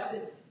complex.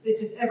 It's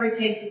just every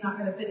case is not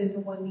going to fit into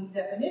one neat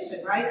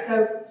definition, right?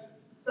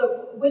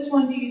 So which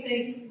one do you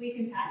think we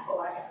can tackle,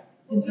 I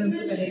guess, in terms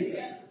of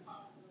behavior?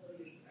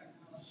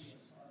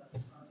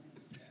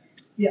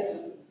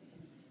 Yes.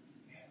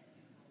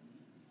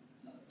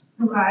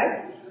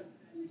 Okay.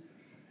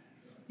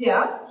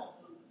 Yeah.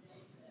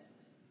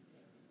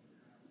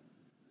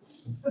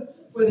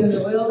 Where there's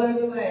a will,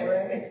 there's a way,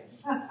 right?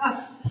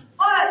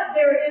 But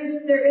there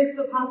is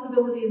the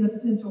possibility and the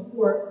potential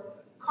for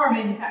car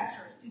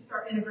manufacturers to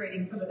start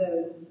integrating some of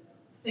those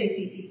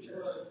safety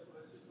features.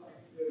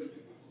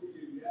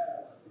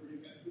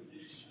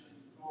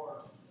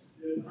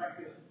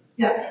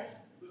 Yeah.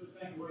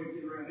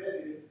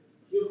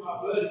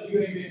 You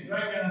ain't been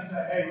drinking and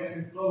say, hey, let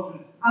me blow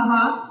it.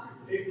 Uh-huh.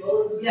 It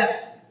blows.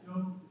 Yes.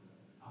 I'm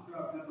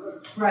driving that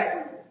road.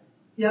 Right.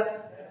 Yep.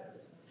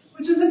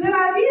 Which is a good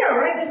idea,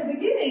 right, at the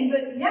beginning,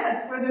 but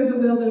yes, where there's a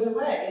will, there's a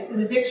way. It's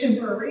an addiction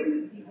for a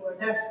reason. People are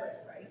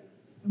desperate, right?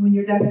 And when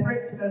you're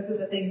desperate, those are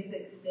the things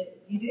that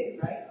you do,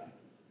 right?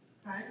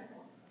 Right?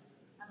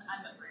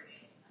 I'm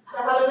agreeing. So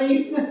how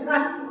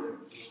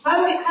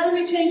do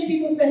we change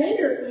people's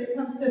behaviors when it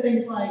comes to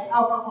things like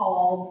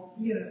alcohol,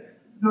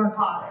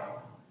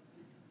 narcotics?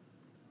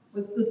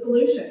 What's the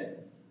solution?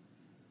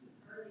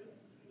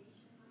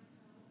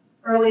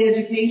 Early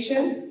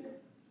education.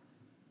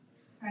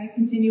 Okay,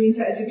 continuing to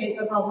educate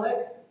the public.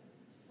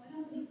 Why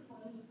don't we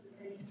close the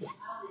things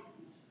out of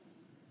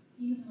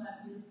the even though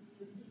I've moved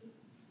to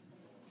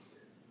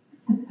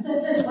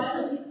so why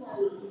don't we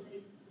close the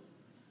things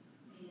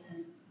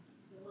and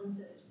the ones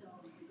that are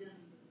selling the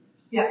gummy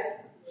bears? Yeah.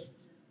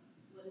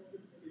 What is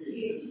it? The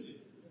THC.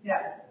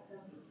 Yeah.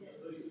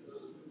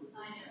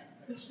 I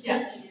know. Which Yeah.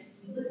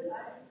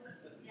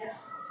 Yeah.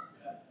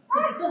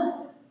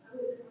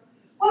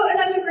 Well, and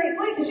that's a great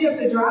point because you have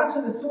to drive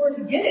to the store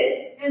to get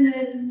it, and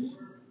then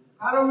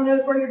God only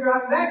knows where you're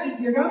driving back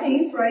eating your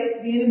gummies,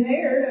 right? Being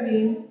impaired. I mean.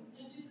 And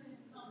we were in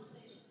a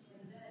conversation the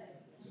other day,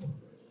 and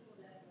people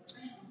that were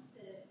around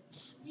said,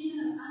 I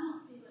don't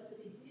see what the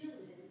big deal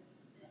is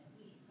that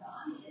we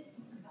buy it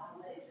and buy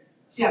later.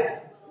 Yeah.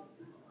 Well,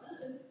 for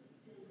us, it's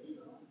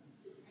illegal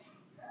to drink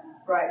and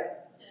drive. Right.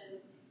 So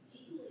it's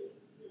equally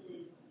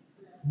illegal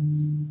for us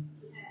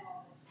to have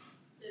all this.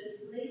 So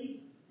this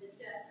lady that's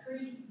got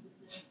cream with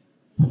the THC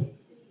in it.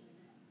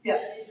 Yeah.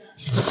 They don't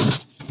know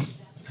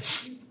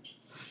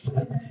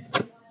what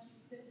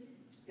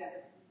Yeah.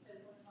 so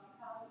one of our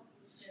colleagues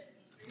was said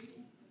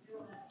ingredients and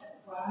doing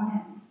that.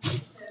 Wow. So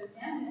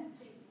now we have to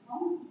take her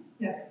home,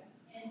 Yeah.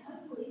 and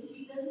hopefully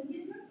she doesn't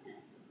get drug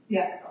tested.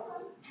 Yeah.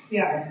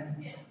 Yeah.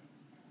 Yeah.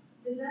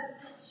 Does that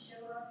stuff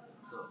show up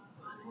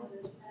on the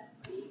test?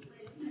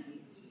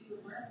 You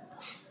learn a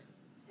lot.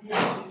 And then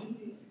you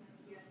do,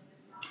 yes,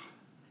 it's not.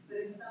 But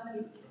if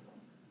somebody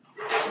gets,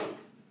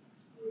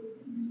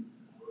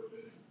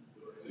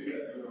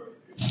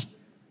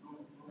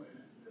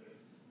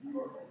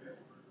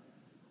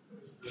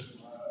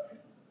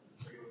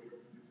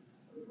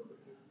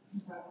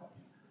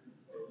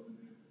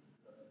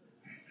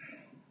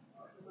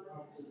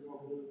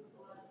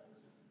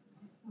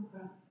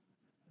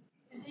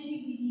 and maybe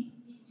we need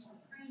more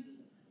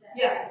training that.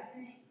 Yeah.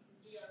 Training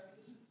the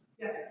DRE.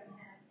 Yeah. And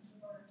have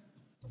more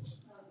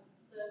of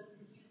those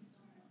in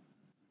uniform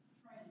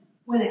training.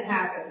 When it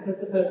happens,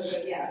 as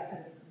opposed to yes.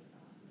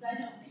 Because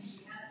I don't think we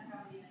have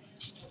probably a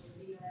handful of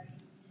the DRE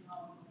in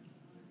all of them.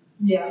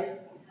 Yeah.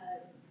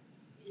 Because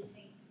it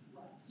takes,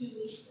 what, 2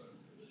 weeks to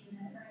be in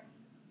that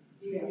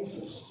training?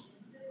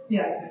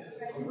 Yeah.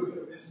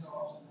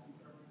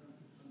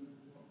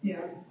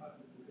 Yeah.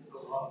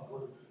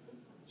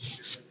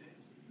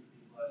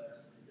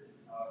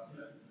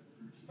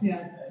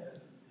 Yeah.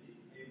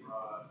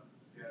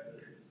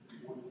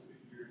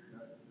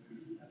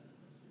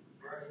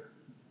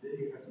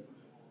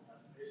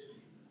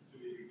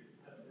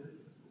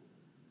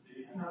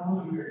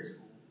 Oh.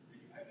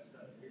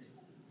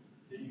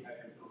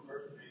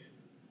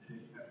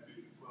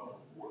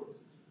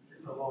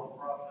 It's a long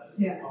process.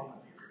 Yeah.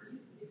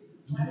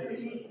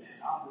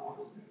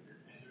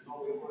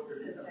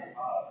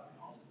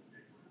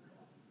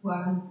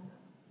 Wow.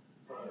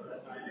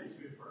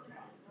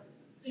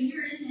 So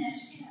you're in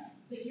Nash County,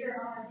 so you're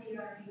on a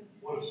DRE.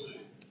 What is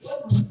it?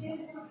 What's the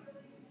state?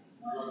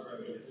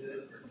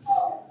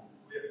 Oh.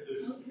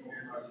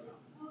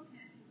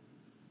 Okay.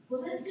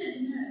 Well, that's good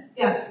to know.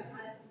 Yeah.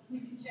 We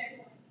can check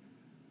once.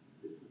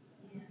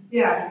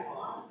 Yeah.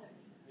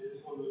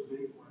 It's one of those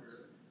things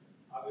where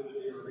I've been in the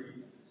DRE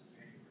since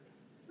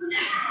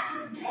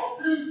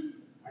January.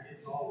 I get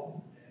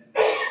called and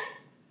they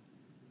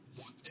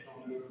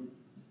don't know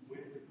when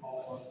to call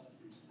us,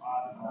 why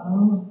to call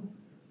us.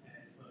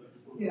 And so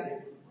it's one of Yeah.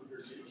 those things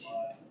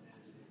underutilized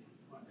and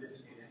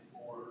uneducated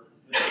for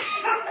to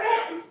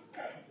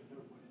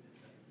know what it is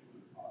that we do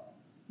in the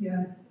process.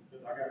 Yeah.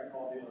 Because I got a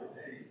call the other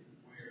day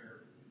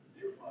where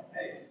they were like,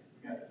 hey,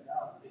 we got this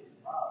house, take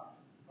this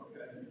out.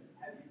 Okay,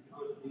 have you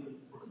done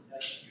these for the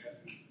test? You ask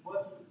me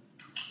questions.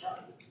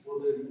 Well,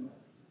 then,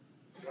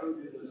 go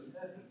do those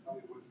tests and tell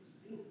me what you've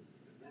seen.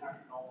 Because then I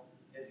can help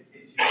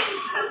educate you on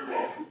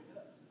these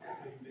steps.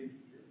 So you make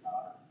this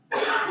high,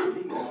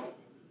 you know,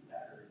 with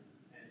battery,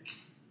 and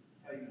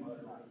tell you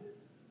whether or not it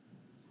is.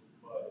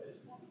 But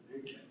it's one of those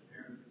things that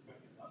they're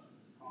expecting us to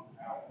just come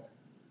out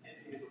and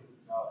handle the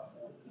job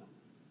for them.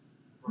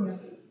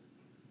 Versus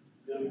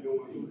them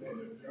going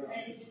and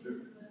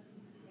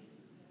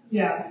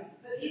Yeah.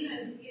 But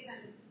even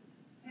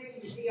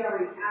taking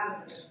CRE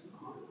out of it,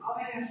 all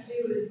they have to do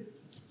is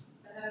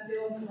enough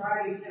field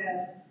sobriety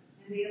test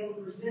and be able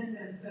to present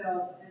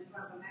themselves in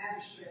front of a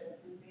magistrate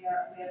and be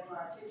able to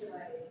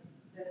articulate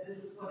that this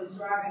is what his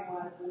driving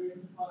was and this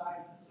is what I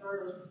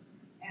observed,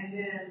 and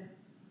then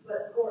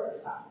let the court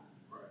decide.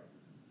 Right.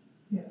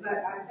 Yeah.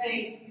 But I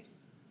think,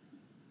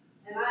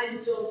 and I am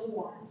still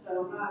sworn,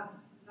 so I'm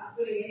not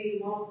putting any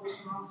law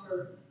enforcement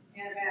officer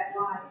in a bad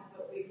light,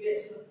 but we get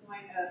to the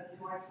point of,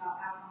 do I smell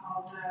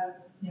alcohol? No,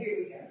 here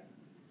we go.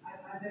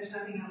 There's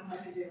nothing else I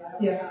can do. I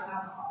don't smell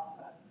alcohol,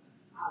 so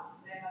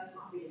that must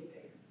not be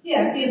impaired.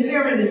 Yeah, the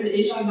impairment is the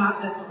issue,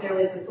 not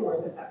necessarily the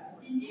source at that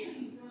point. And now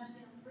you drive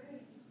down the road,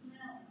 you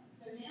smell it.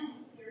 So now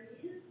there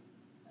is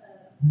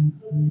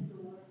open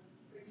door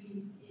for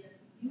you if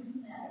you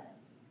smell it.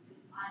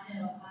 Because I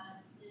know I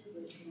live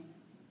with one,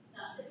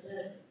 not that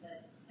does it,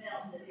 but it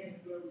smells it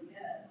everywhere we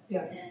go.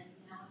 Yeah. And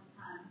now it's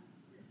time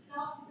to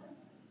stop somebody.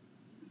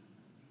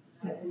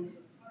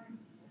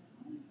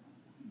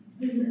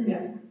 Yeah.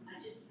 Yeah. I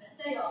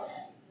say all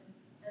that because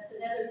that's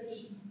another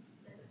piece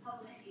that the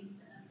public needs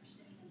to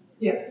understand. That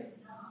Yes. This is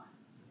not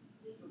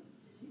legal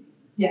to do.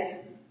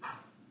 Yes.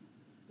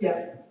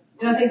 Yeah.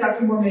 And I think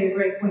Dr. Moore made a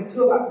great point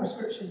too about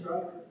prescription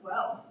drugs as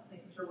well.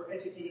 Making sure we're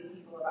educating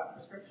people about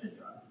prescription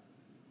drugs.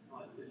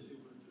 One issue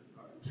with the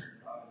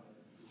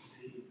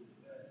city is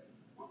that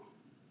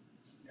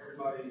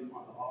everybody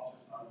on the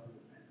officer side doing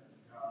a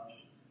fantastic job. And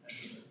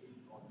then the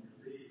police on your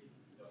lead,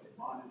 they'll get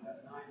bonded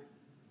that night.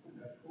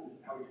 That's cool.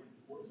 Now we get to the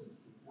court system.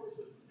 The court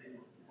system, they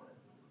work for it.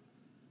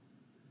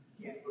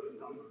 Can't put a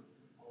number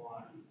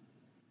on it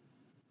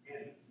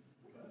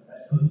because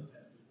that does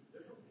affect people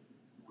differently.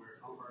 Where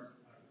some person,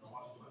 I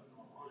watched it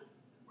online,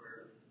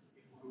 where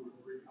people who were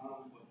 3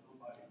 times what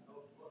somebody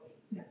else was,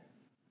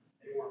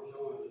 they weren't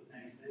showing the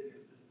same thing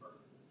as this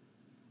person.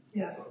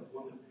 Yeah. So it's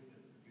one of those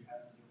things that you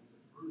have to be able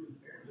to prove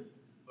impairment,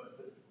 but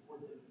since the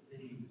court doesn't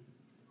seem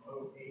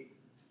to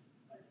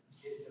like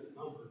it's a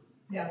number.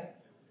 Yeah.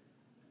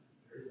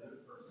 There's no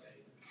per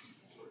se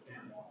or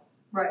down.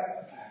 Right.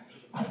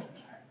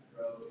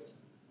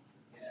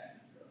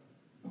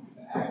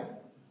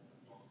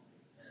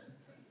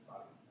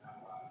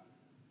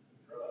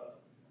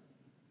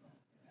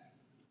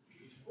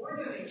 We're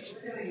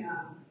doing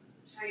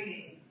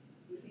training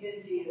with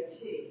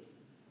NDOT.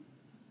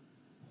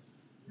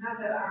 Not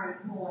that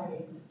our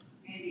employees,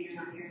 maybe you're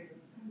not hearing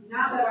this,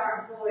 not that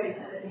our employees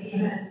would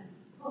even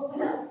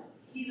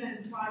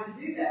try to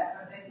do that,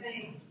 but they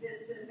think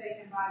that since they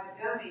can buy the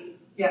gummies,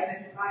 they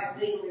can buy it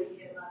legally,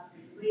 it must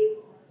be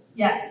legal.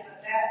 Yes.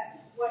 But that,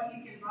 what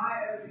you can buy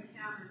over the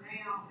counter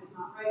now is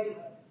not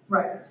regulated.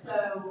 Right. So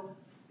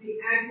the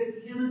active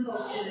chemical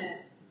in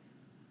it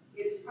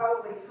is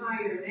probably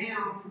higher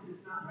now since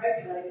it's not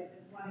regulated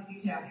than what it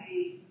used to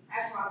be.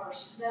 That's why we're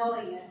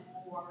smelling it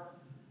more.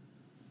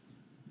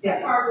 Yeah.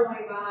 The car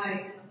going by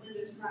and the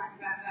windows cracked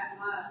about that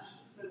much,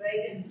 so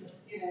they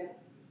can,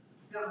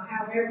 don't know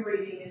how they're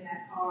breathing in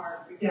that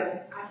car because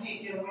I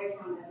can't get away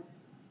from it.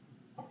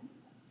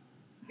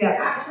 Yeah.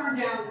 I've turned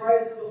down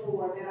roads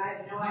before that I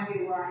have no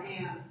idea where I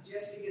am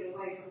just to get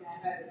away from that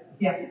odor.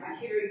 Yeah. I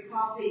carry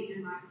coffee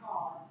in my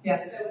car.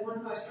 Yeah. So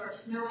once I start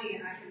smelling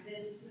it, I can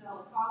then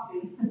smell the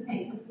coffee and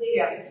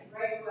clear. It's a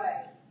great way.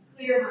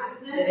 Clear my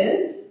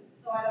senses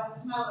so I don't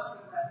smell it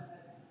for the rest of the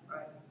day.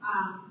 Right.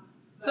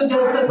 So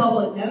does the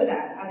public know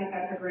that? I think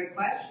that's a great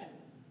question.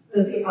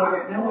 Does the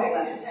public know all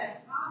that? If they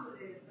test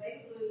positive,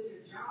 they lose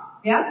their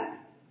job. Yeah.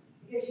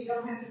 Because you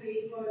don't have to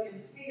be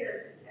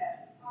impaired to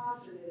test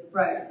positive.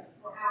 Right.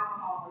 For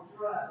alcohol or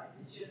drugs.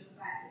 It's just the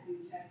fact that you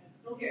tested.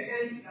 Don't care how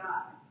you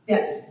got it.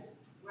 Yes.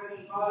 Whether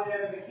you bought it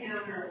over the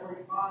counter or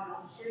you bought it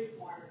on the street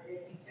corner, if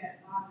you test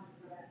positive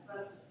for that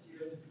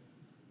substance,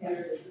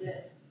 you're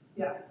dismissed.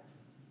 Yeah.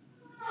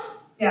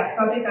 Yeah,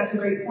 so I think that's a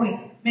great point.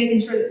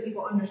 Making sure that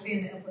people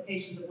understand the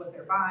implications of what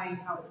they're buying,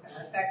 how it's going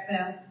to affect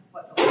them,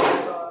 what the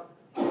risks are.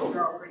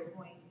 They're all great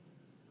points.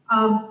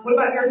 What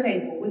about your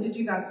table? What did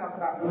you guys talk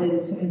about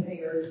related to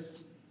impaired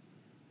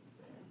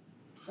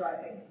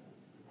driving?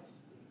 I went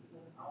to a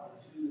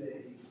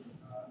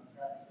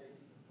traffic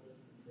safety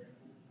symposium.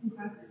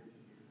 Okay. And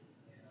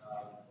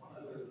one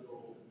of those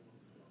little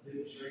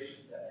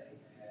demonstrations that they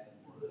had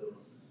was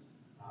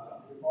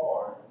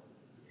car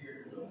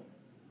steering wheel,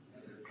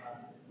 and they're trying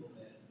to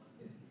implement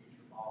in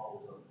future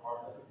models of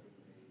cars that are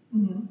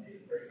being made,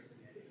 a racing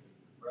a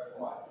red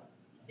light.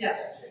 Yeah.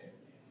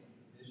 Chasing and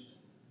condition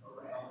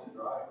around the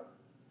driver.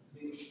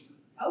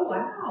 Oh, wow.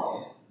 And the car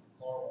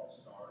won't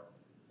start,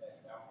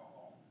 that's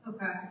alcohol.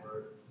 Okay. Or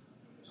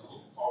the car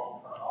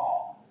will turn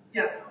off.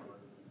 Yeah.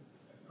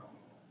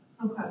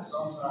 Okay.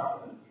 Sometime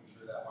in the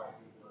future, that might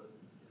be what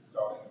is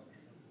starting.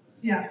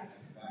 Yeah.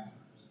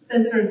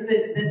 Sensors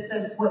that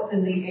sense what's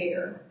in the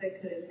air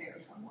that could impair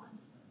someone.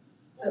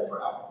 So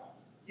for alcohol.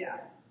 Yeah.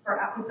 For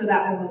alcohol. So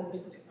that one was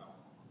specific.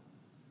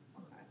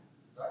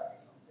 Okay.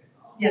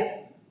 Yeah.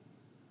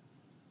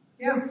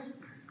 Yeah.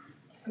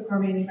 So car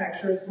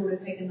manufacturers sort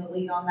of taking the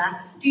lead on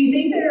that. Do you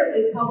think there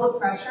is public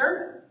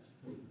pressure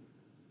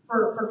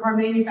for car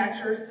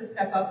manufacturers to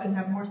step up and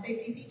have more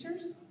safety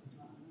features?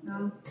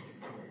 No?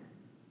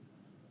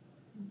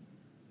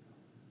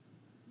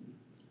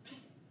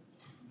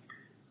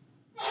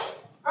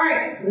 All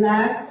right,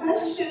 last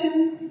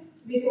question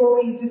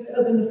before we just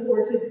open the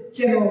floor to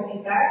general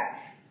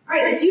feedback. All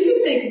right, if you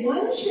could make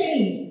one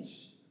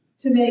change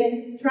to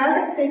make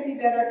traffic safety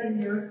better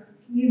in your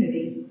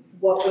community,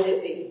 what would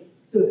it be?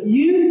 So if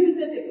you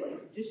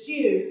specifically, just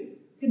you,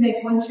 could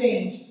make one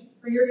change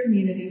for your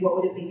community, what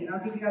would it be? And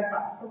I'll give you guys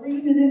about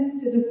 3 minutes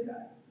to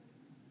discuss.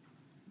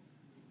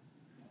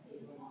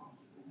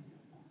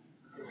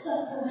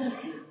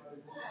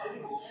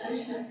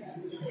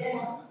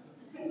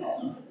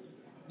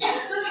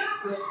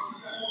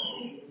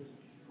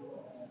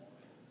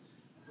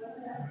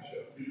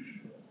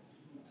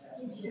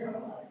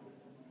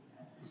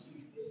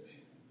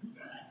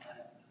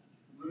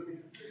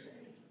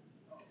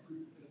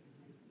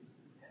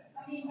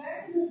 I mean,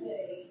 back in the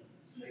day,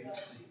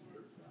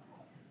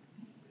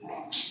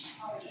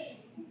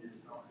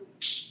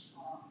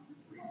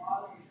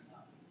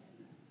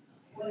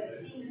 what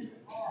it seemed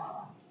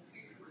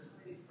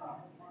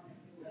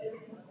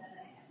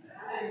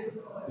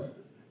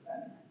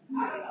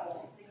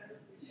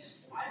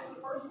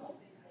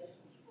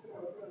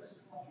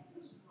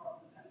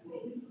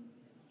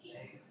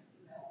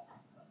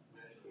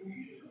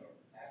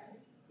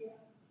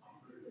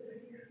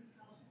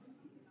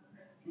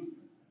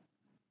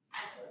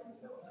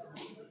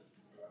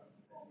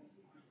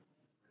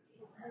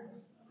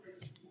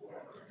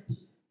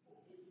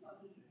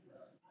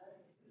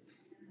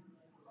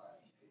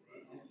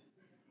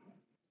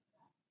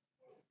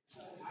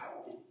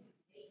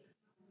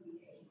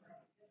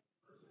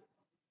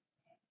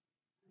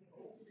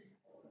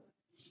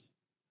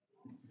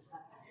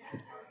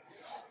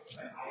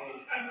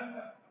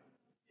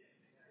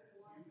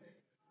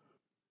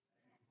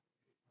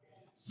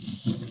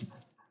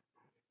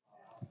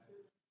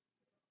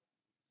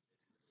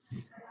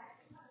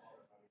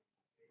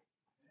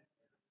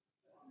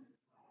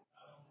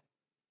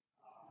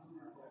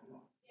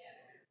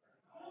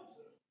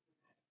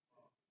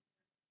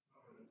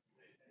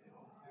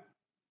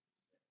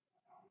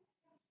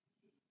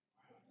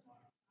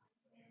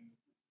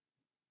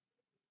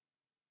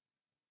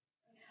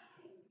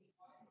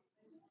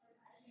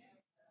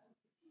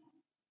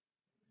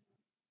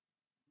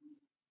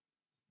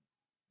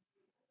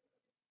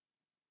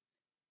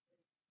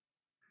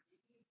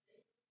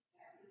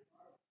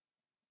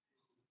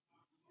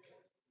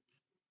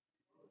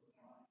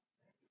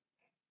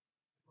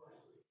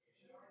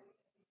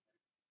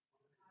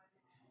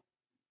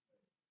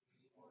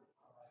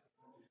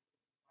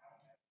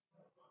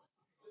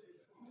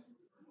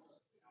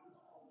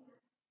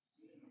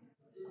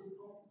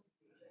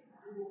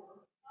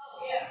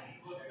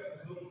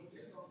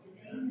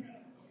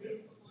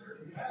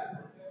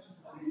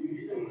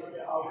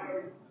to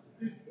are,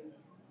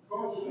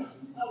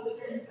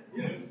 I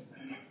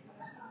personally think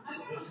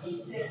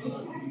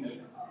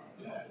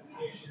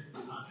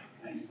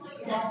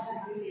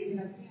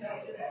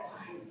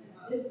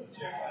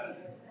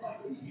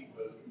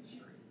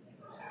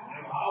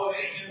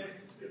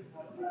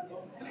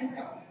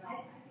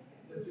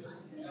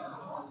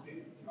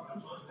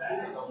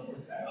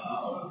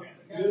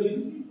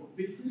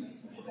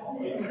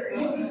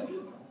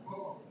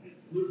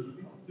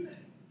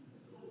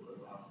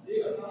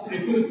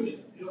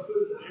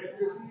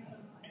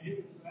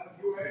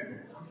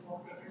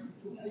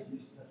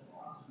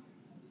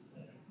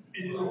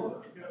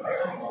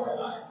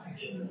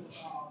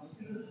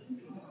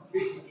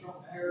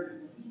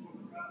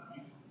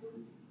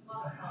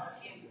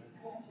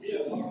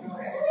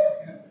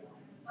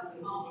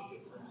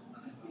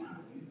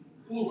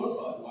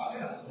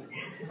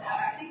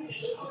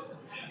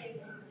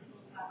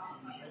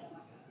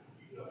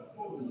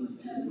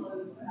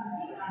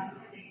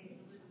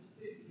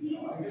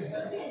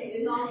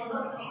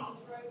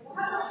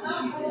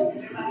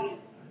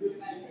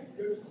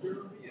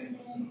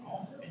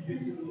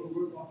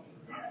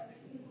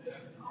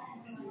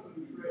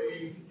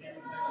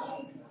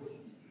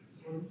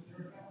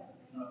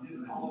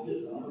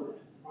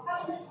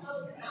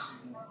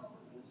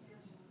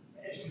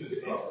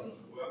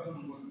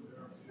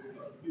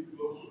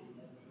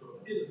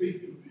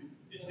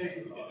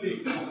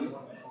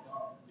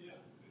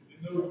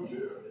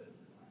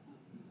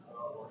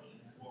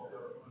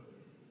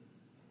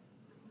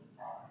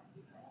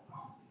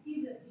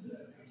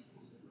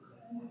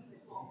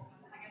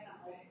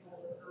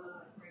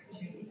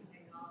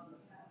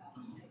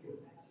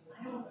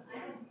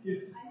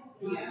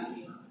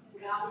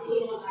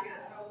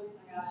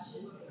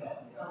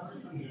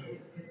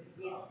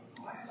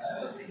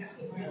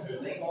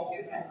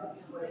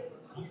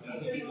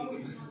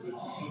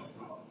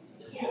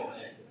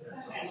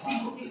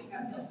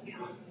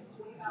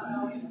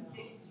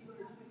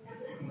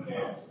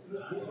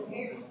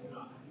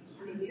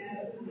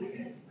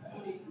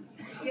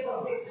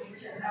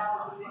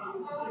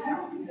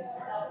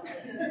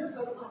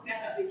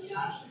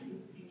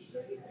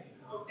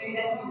maybe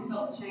that's what you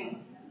felt change.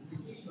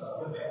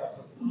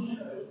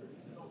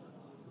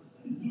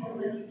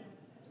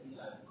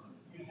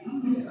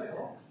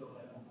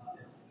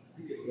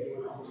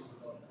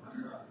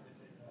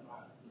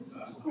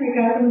 All right,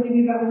 guys, I'm gonna give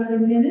you about another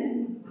minute.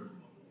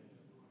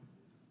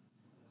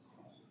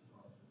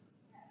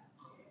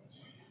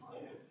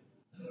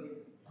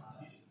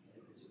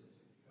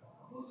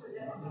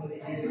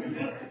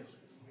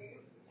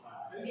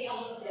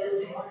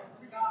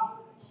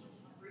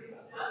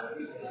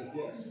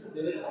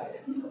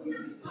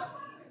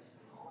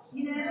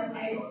 You know,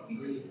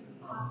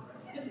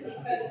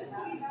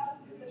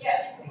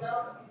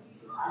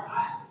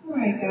 All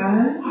right,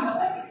 guys.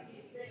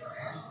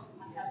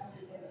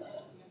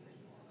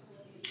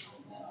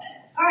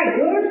 All right,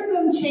 what are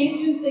some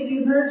changes that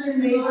you heard your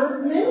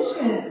neighbors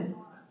mention?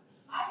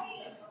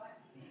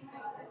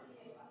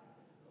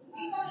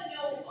 We want to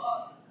know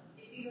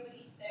if you have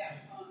any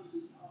stats on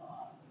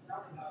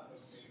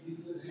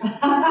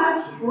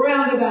roundabouts.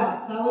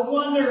 Roundabouts. I was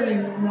wondering.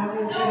 And that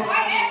was No,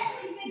 I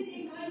actually think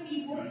they might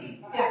be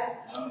working. Yeah.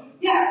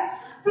 Yeah.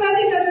 But I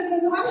think that's a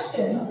good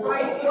question,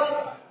 right?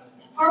 What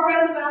are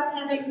roundabouts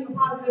having a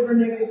positive or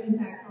negative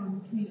impact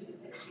on community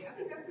safety? I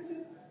think that's a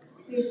good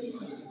question.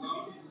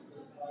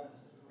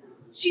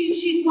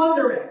 She's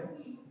wondering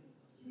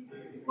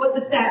what the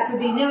stats would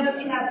be now that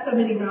we have so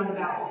many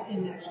roundabouts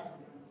in Nash.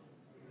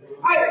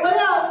 All right, what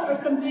else are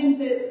some things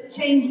that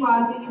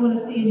change-wise that you want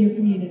to see in your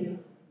community?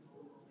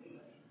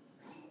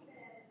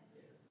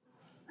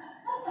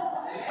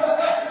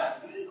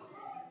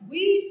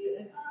 We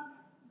said.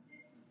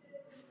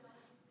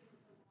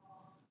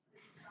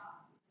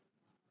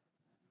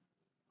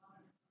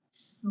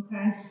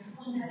 Okay.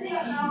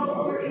 Yes.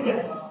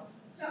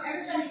 So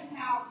everybody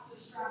counts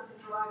distracted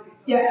driving.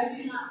 Yes.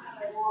 You do not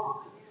have a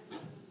law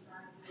against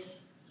distracted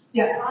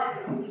Yes.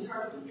 driving. We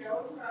charge you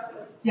careless driving.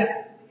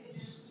 Yeah. We can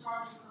just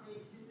charge you for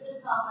being stupid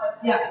and dumb.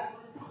 Yeah.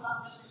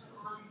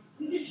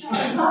 We can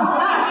charge you.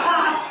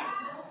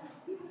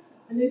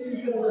 I knew she was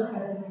going to look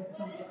at it.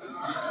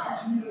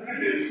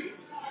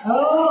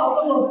 Oh, all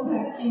the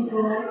Wolfpack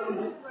people.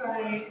 That's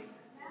right.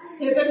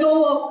 Typical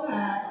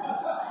Wolfpack.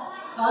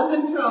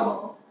 Causing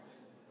trouble.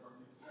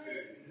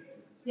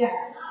 Yes.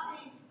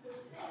 Nothing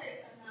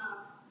specific enough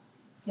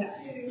Yes.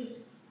 to,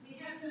 we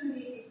have so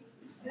many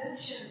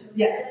exemptions.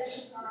 Yes.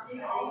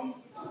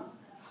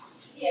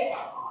 Yeah.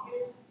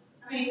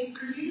 I mean,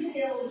 for you to be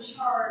able to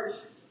charge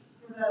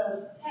for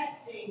the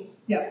texting,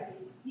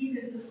 Yep. you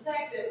can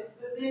suspect it,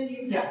 but then you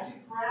Yeah. have to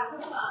grab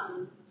the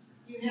phone,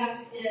 you have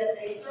to get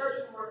a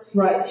search warrant to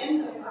Right. get in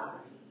the phone,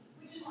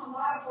 which is a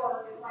lot of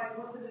work. It's like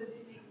looking at it,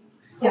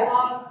 it's Yeah. a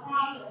lot of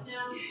process.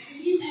 Now, if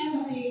you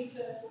ask me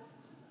to,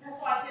 that's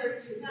why I carry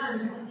two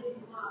guns, I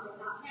was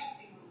not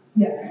texting them.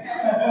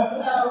 Yeah.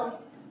 So,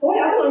 Boy,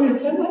 I'm learning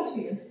so much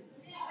here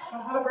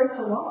about how to break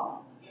the law.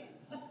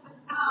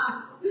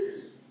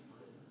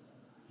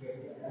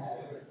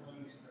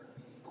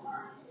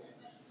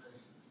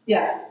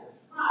 Yes.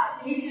 right,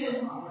 you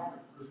can,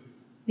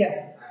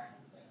 Yeah.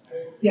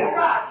 Yeah.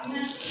 right, you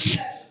have to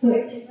check.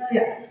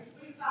 Yeah.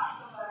 We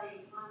stopped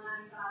somebody on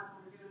 95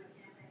 when we were doing a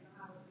campaign for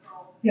highway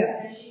patrol.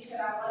 Yeah. And she said,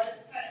 I wasn't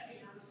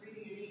texting, I was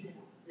reading an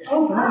email.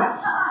 Oh, gosh.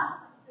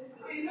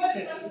 the only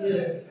thing is the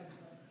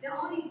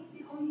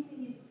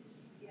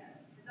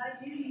GPS, because I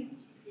do use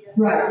GPS.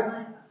 Right. on my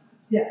phone.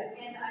 Yeah.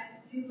 And I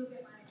do look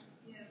at my,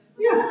 look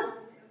Yeah. around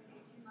and say, okay,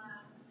 2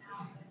 miles an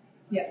hour.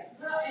 Yeah.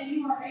 Well, and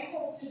you are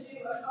able to do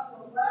a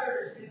couple of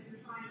letters if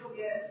you're trying to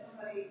get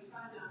somebody's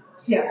phone number or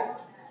something Yeah. like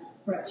that.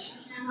 Right. You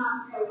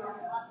cannot go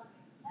like that.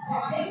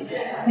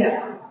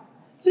 Yeah.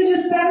 So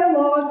just better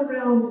laws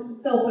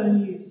around cell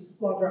phone use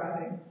while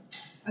driving.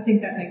 I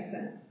think that makes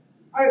sense.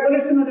 All right, what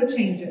are some other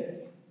changes?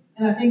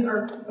 And I think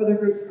our other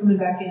group's coming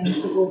back in,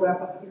 so we'll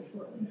wrap up here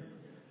shortly.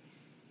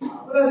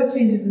 What other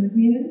changes in the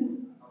community?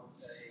 I would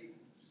say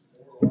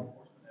more law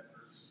enforcement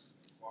efforts,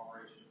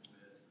 cooperation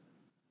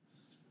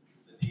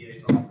with the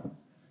DA's office, and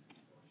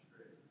more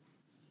strict,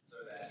 so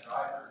that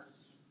drivers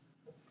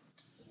will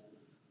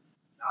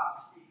not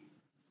speed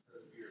for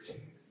the fear of being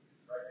executed.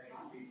 Right now,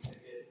 speed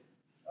ticket,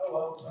 oh,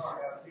 well,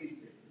 sorry, I got a speed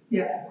ticket.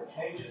 Yeah. Or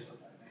changes, like,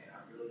 man, I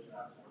really should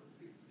have more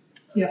speed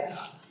ticket. Yeah.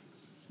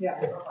 Yeah.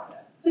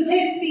 So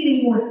take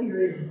speeding more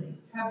seriously.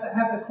 Have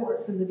the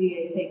courts and the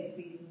DA take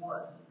speeding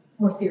more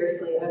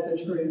seriously as a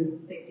true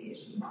safety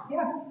issue.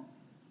 Yeah.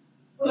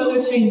 What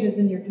other changes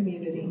in your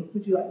community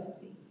would you like to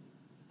see?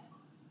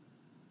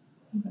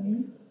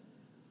 Anybody else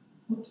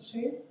want to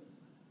share?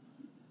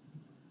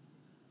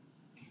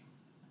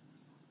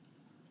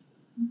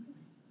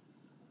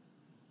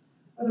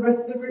 Are the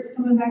rest of the groups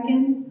coming back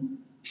in?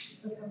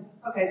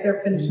 Okay,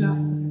 they're finishing up.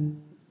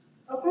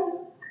 Okay.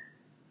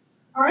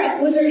 All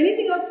right, was there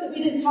anything else that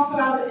we didn't talk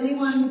about that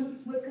anyone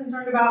was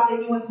concerned about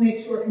that you want to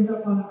make sure ends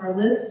up on our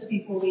list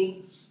before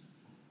we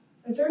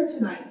adjourn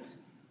tonight?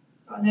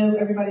 So I know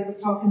everybody was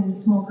talking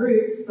in small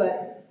groups,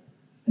 but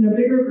in a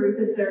bigger group,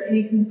 is there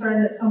any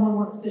concern that someone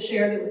wants to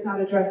share that was not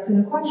addressed in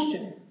a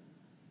question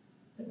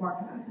that Mark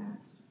and I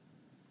asked?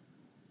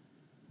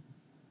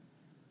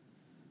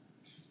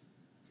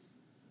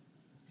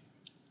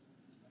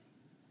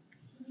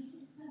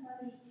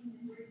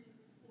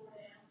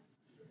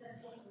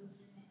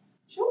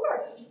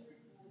 Sure.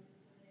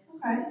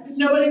 Okay. If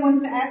nobody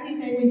wants to add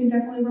anything, we can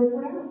definitely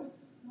report out.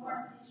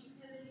 Mark, did you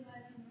have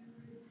anybody in your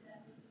group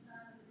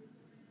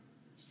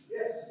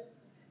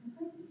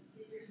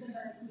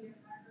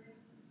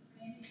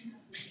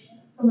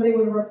Somebody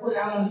want to report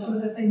out on some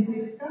of the things we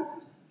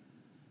discussed?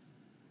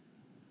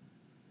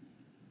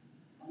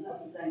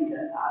 Another thing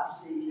that I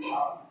see,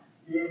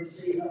 you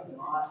see a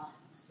lot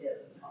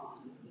is,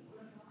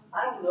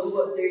 I don't know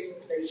what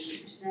they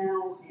teach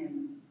now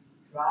in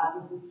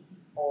driving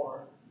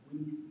or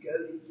when you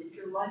go to get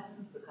your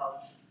license,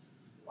 because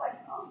like,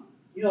 like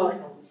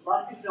a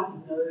lot of people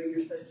don't know you're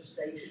supposed to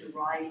stay to the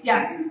right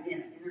Yeah. in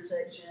an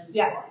intersection.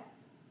 Yeah. Or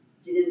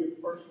get in the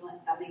first lane.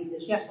 I mean,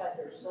 it's Yeah. just like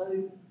they're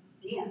so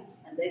dense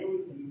and they don't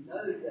even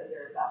know that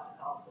they're about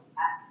to cause an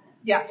accident.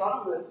 Yeah. So I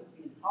don't know if it's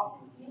being taught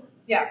anymore.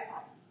 Yeah.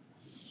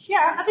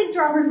 Yeah, I think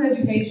driver's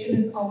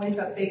education is always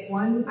a big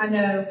one. I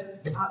know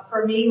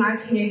for me, my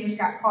teenagers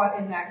got caught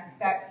in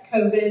that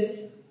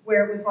COVID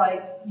where it was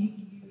like you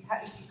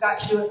got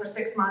to do it for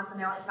 6 months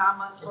and now it's 9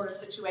 months sort of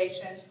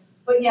situation.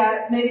 But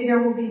yeah, maybe there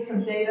will be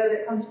some data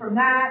that comes from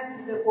that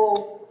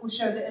will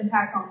show the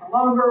impact on the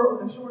longer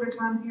or the shorter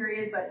time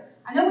period. But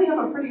I know we have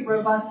a pretty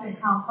robust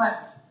and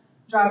complex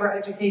driver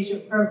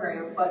education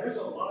program. But there's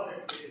a lot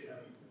of data.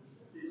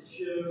 It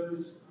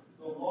shows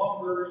the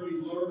longer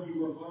you are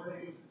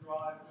learning to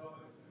drive,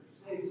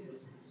 the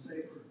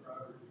safer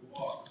driver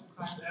you are.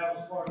 That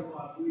was part of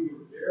why we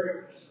were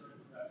very concerned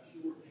about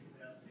shortening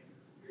that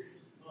period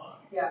of time.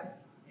 yeah.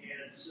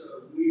 And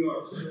so we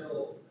are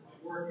still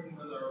working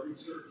with our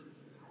researchers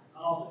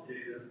on the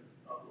data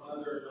of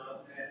whether or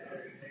not that has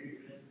a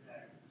negative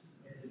impact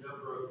in the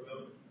number of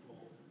young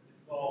people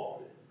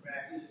involved in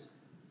crashes.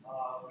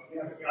 We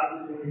haven't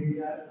gotten to any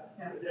yet,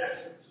 but that's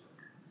a concern.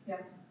 Yeah.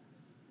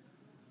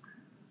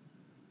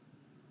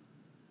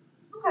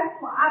 Okay.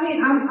 Well, I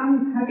mean,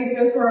 I'm happy to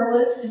go through our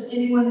list, and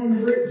anyone in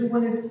the group who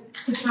wanted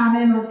to chime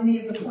in on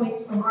any of the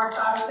points from our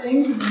side of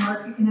things, and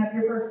Mark, you can have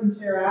your person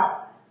share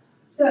out.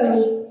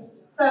 So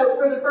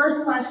for the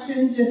first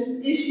question, just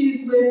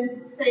issues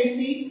with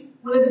safety.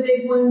 One of the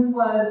big ones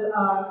was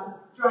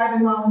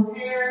driving while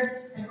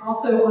impaired and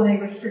also on a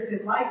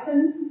restricted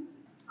license,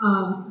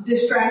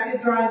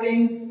 distracted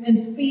driving,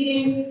 and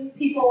speeding.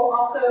 People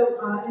also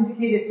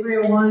indicated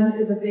 301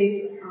 is a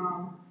big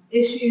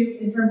issue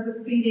in terms of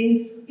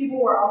speeding.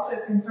 People were also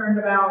concerned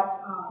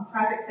about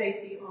traffic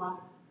safety on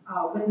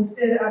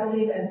Winstead, I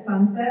believe, and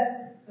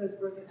Sunset. Those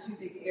were the two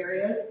big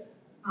areas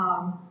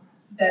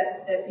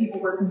that people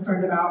were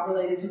concerned about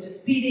related to just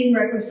speeding,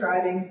 reckless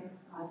driving,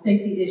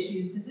 safety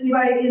issues. Does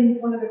anybody in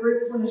one of the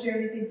groups want to share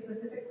anything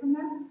specific from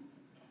that?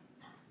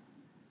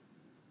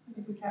 I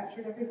think we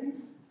captured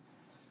everything.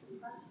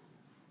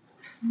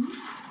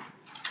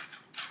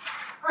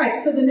 All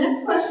right, so the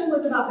next question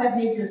was about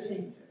behavior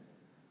changes.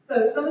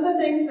 So some of the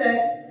things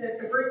that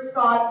the groups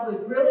thought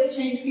would really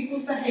change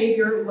people's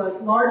behavior was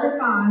larger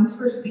fines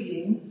for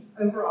speeding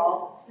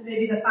overall. So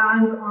maybe the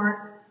fines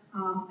aren't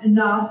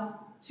enough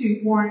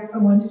to warrant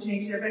someone to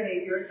change their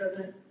behavior. It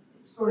doesn't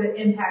sort of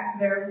impact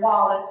their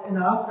wallet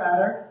enough,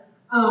 rather.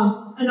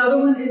 Another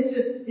one is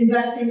just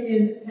investing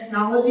in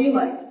technology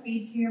like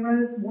speed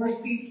cameras, more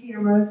speed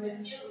cameras.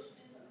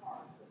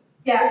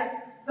 Yes,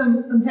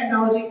 some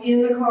technology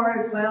in the car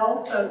as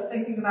well. So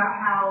thinking about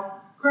how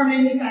car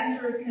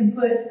manufacturers can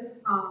put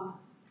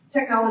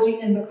technology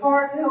in the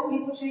car to help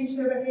people change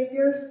their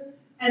behaviors.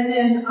 And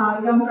then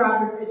young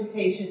drivers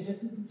education,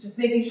 just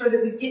making sure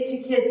that we get to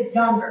kids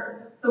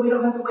younger. So we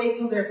don't have to wait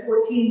till they're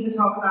 14 to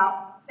talk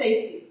about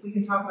safety. We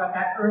can talk about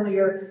that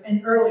earlier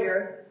and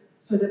earlier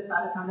so that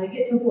by the time they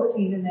get to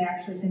 14 and they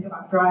actually think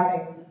about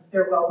driving,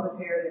 they're well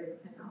prepared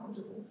and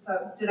knowledgeable.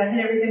 So did I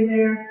hit everything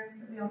there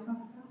that we all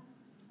talked about?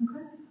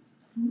 Okay.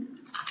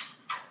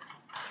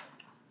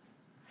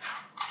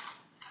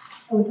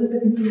 Oh, is this a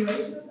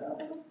continuation of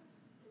that one?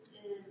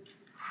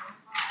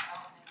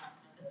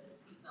 This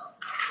is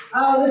seatbelts.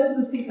 Oh, this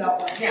is the seatbelt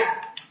one.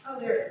 Yeah. Oh,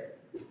 there it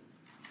is.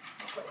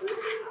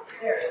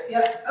 There it is.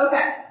 Yep.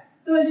 Okay.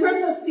 So in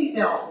terms of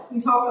seatbelts, we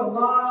talked a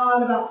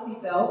lot about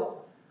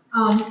seatbelts,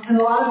 and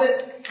a lot of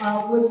it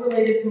was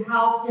related to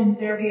how can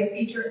there be a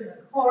feature in the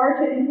car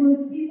to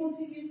influence people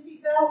to use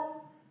seatbelts.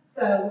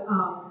 So,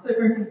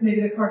 for instance,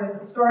 maybe the car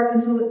doesn't start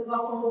until it's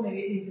buckled. Maybe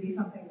it needs to be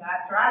something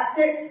that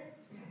drastic.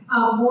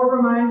 More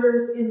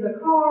reminders in the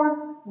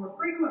car, more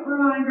frequent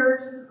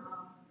reminders,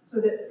 so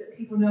that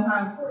people know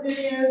how important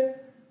it is.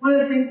 One of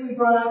the things we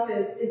brought up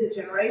is it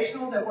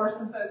generational? There were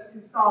some folks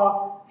who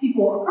saw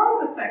people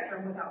across the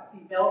spectrum without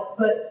seatbelts,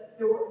 but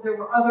there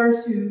were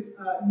others who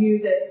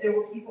knew that there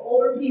were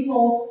older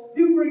people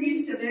who were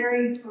used to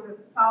very sort of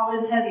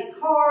solid, heavy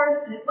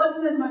cars, and it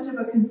wasn't as much of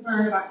a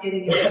concern about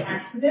getting in an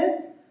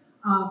accident,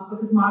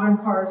 because modern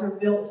cars are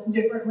built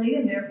differently,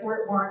 and therefore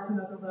it warrants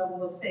another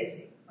level of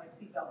safety, like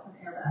seatbelts and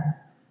airbags.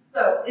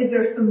 So is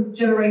there some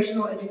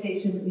generational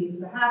education that needs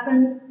to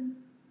happen?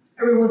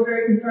 Everyone was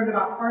very concerned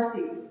about car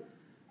seats.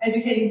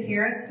 Educating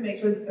parents to make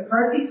sure that the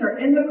car seats are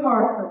in the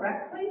car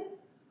correctly,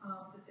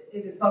 that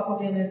it is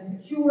buckled in and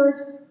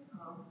secured,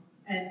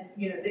 and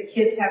that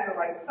kids have the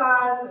right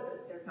size, so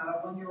that there's not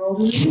a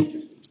 1-year-old in the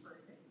booster seat, for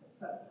example.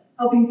 So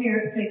helping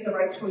parents make the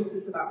right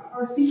choices about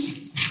car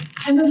seats.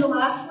 And then the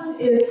last one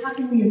is how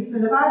can we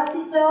incentivize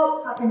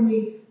seatbelts? How can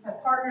we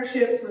have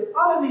partnerships with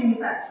auto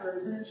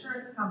manufacturers and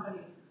insurance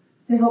companies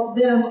to help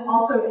them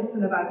also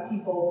incentivize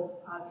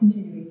people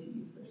continuing to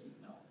use their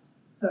seatbelts.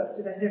 So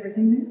did I hit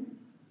everything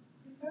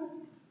there?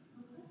 Yes?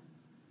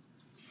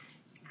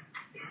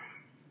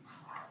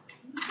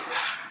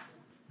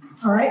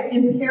 All right,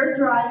 impaired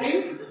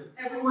driving.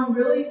 Everyone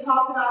really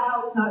talked about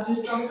how it's not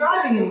just drunk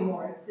driving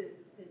anymore. It's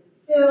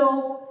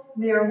pills,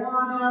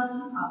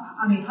 marijuana,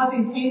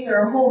 huffing paint. There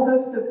are a whole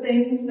host of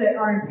things that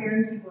are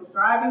impairing people's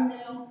driving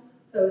now.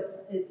 So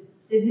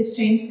it has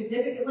changed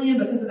significantly, and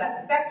because of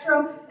that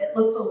spectrum, it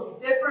looks a little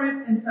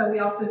different. And so we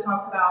also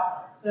talked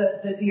about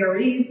the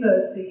DREs,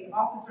 the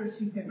officers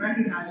who can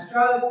recognize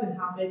drugs, and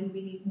how maybe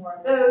we need more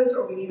of those,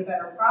 or we need a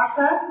better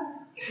process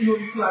in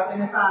order to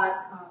identify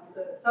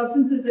the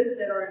substances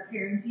that are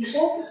impairing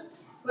people.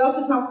 We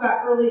also talked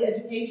about early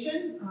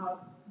education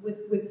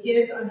with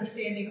kids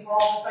understanding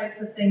all the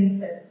types of things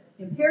that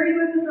impair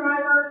you as a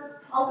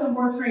driver. Also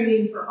more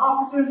training for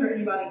officers or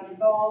anybody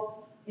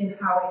involved in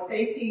highway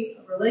safety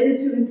related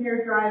to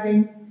impaired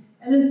driving.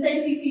 And then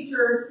safety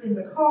features in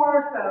the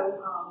car.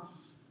 So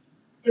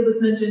it was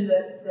mentioned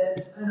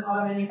that an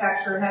auto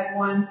manufacturer had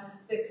one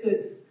that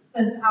could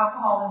sense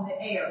alcohol in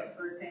the air,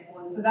 for example.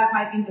 And so that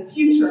might be the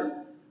future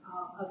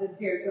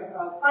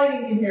of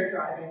fighting impaired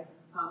driving,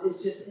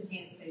 is just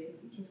enhanced safety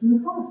features in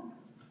the car.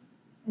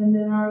 And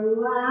then our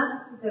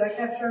last, did I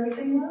capture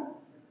everything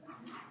well?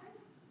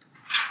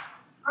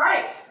 All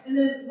right, and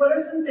then what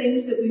are some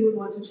things that we would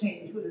want to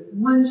change? What is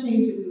one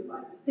change that we would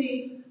like to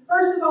see?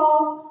 First of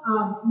all,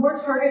 more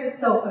targeted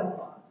cell phone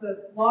laws. So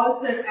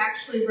laws that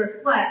actually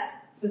reflect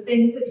the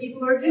things that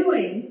people are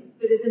doing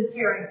that is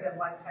impairing them,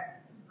 like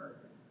texting, for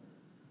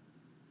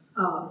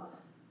example.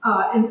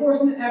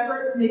 Enforcement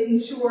efforts, making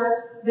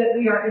sure that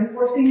we are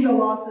enforcing the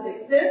laws that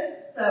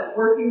exist, so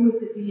working with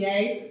the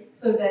DA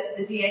so that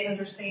the DA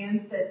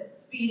understands that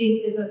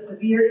speeding is a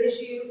severe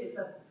issue,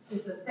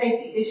 it's a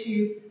safety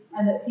issue,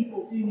 and that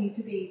people do need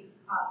to be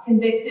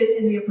convicted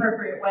in the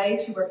appropriate way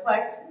to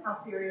reflect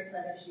how serious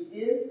that issue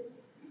is.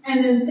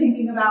 And then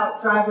thinking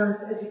about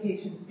drivers'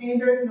 education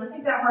standards, and I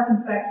think that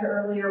harkens back to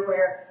earlier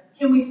where,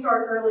 can we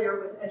start earlier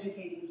with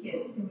educating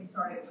kids? Can we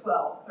start at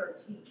 12,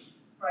 13,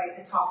 right,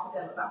 and talk to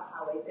them about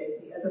highway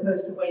safety as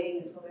opposed to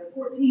waiting until they're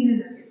 14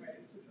 and they're getting ready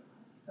to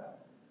drive.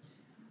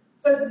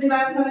 So does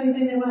anybody else have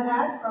anything they want to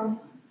add from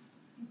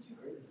these two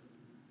groups?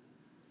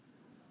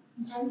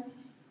 Okay.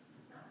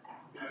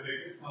 They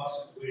could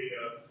possibly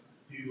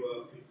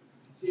do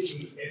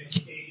continuing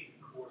education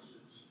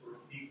courses for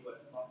people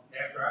that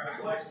have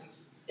driver's license.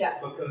 Yeah.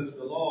 Because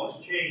the law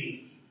has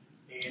changed,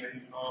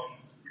 and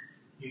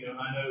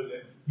I know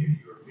that if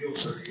you're a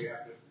realtor, you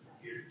have to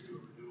do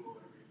a renewal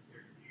every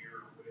year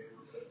or whatever.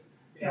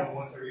 But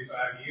once every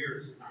 5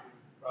 years, it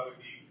would probably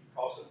be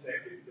cost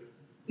effective to.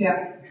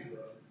 Yeah.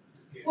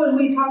 Well,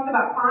 we talked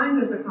about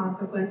fines as a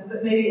consequence,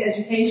 but maybe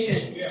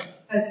education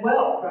as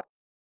well, right?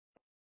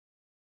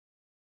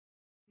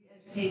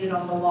 Educated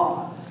on the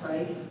laws,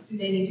 right? Do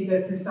they need to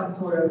go through some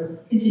sort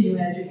of continuing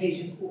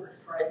education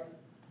course, right?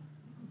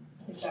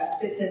 I think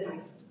that fits in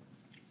nicely.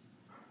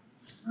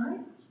 All right.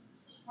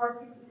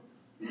 Mark?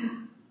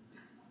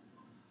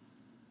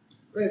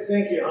 Great,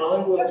 thank you,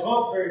 Holly. We'll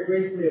talk very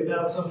briefly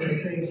about some of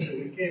the things that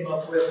we came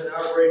up with in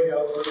our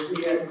breakout group.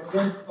 We had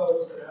 10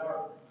 folks in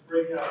our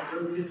breakout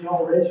group. Can you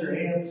all raise your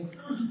hands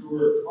who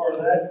were part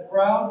of that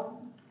crowd?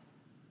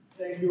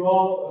 Thank you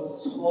all. It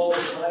was a small,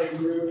 exciting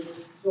group.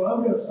 So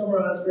I'm going to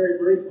summarize very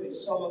briefly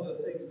some of the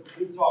things that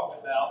we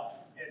talked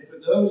about. And for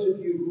those of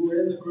you who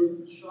are in the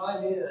group,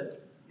 chime in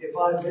if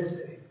I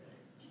miss anything.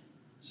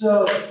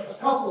 So a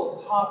couple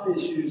of top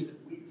issues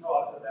that we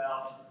talked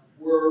about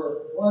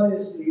were, one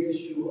is the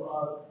issue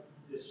of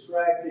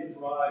distracted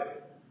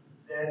driving.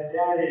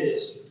 That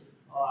is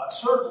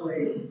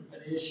certainly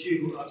an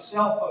issue of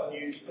cell phone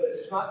use, but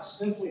it's not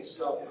simply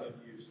cell phone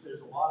use.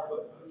 There's a lot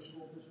of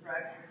emotional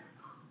distraction.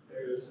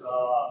 There's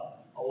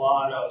a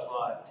lot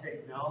of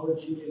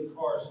technology in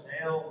cars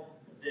now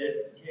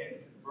that can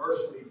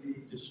conversely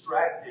be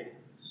distracting,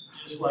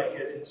 just like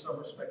it in some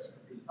respects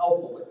can be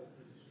helpful with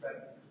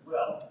distracting as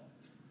well.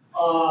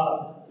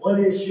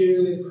 One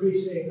issue,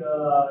 increasing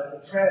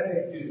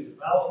traffic due to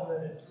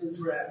development and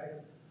through traffic,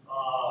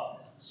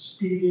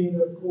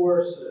 speeding, of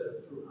course,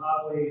 through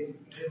highways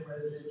in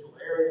residential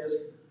areas.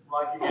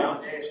 Rocky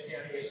Mountain, Nash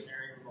County is an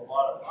area with a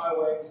lot of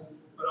highways,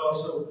 but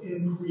also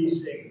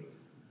increasing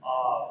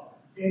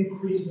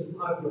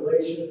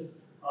population.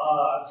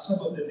 Some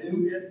of the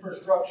new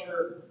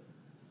infrastructure,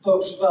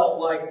 folks felt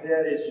like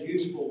that is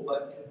useful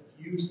but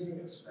confusing,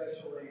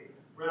 especially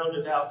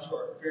roundabouts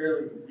are a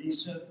fairly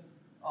recent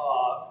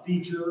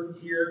feature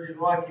here in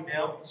Rocky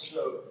Mountain,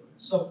 so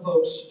some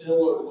folks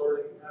still are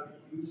learning how to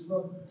use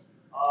them,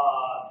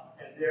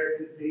 and there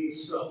could be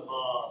some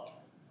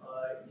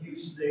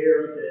use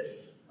there that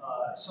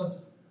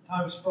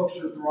sometimes folks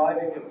are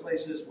driving in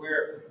places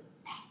where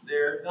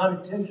they're not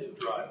intended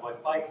to drive,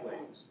 like bike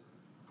lanes.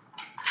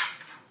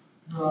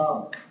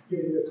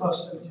 Getting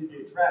accustomed to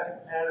new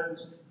traffic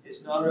patterns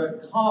is not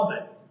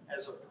uncommon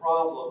as a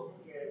problem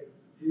in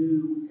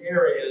new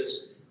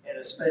areas, and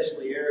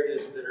especially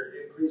areas that are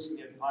increasing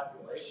in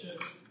population.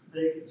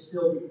 They can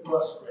still be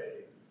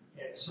frustrating.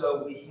 And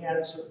so we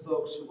had some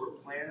folks who were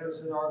planners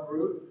in our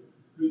group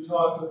who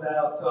talked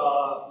about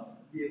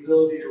the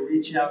ability to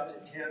reach out to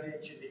town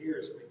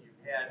engineers when you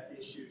had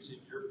issues in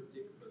your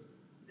particular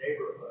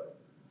neighborhood.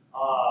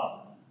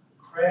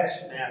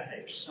 Crash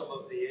mapping, some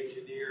of the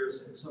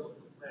engineers and some of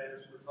the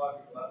planners were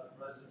talking about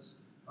the presence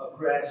of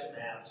crash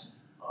maps.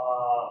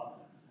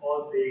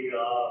 On the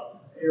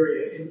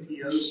area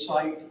NPO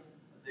site,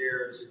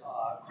 there's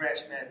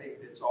crash mapping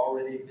that's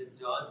already been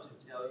done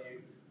to tell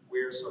you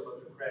where some of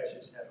the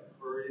crashes have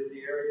occurred in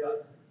the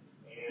area.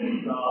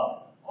 And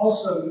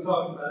also, we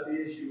talked about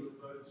the issue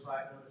of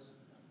motorcyclists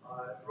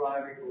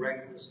driving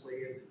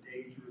recklessly and the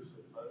dangers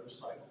of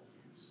motorcycle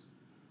use.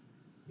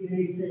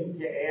 Anything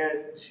to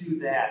add to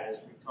that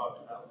as we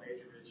talked about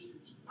major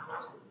issues in the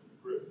rest of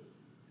the group?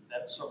 Did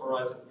that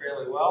summarize it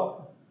fairly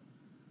well?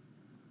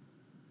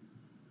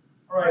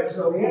 All right,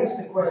 so we asked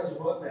the question,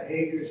 what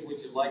behaviors would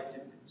you like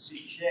to see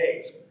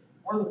changed?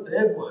 One of the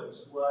big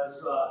ones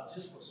was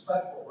just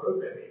respectful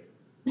road behavior.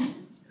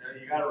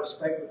 You got to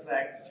respect the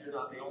fact that you're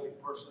not the only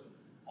person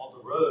on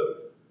the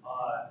road.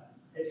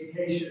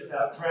 Education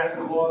about traffic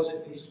laws,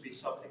 it needs to be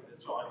something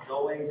that's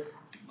ongoing.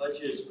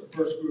 Much as the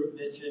first group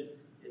mentioned,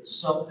 it's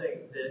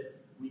something that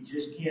we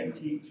just can't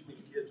teach when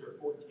kids are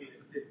 14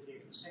 and 15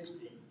 and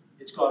 16.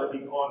 It's got to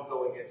be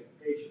ongoing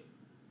education.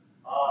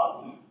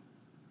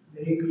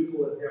 Many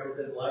people have never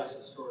been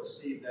licensed or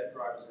received that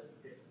driver's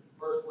education in the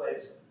first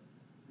place.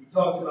 We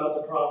talked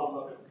about the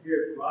problem of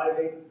impaired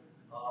driving,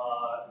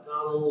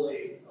 not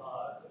only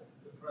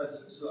the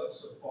presence of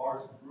some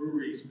bars and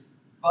breweries,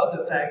 but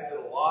the fact that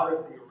a lot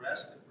of the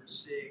arrests that we're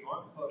seeing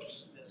aren't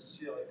folks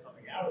necessarily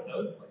coming out of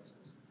those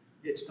places.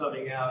 It's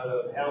coming out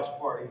of house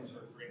parties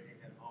or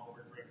drinking at home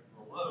or drinking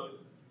alone.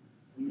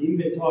 We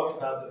even talked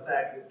about the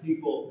fact that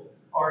people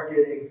are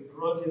getting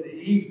drunk in the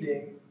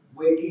evening,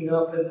 waking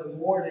up in the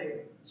morning,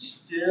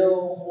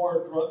 still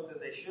more drunk than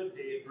they should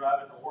be and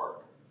driving to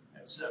work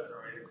at 7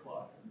 or 8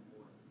 o'clock in the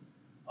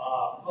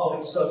morning.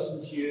 Following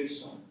substance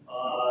use,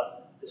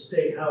 the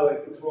state highway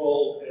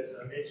patrol, as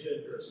I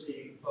mentioned, are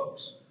seeing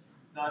folks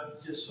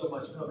not just so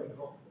much coming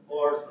home from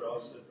bars, but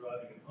also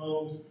driving in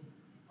homes.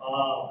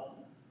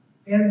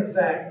 And the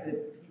fact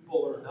that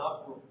people are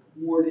not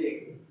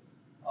reporting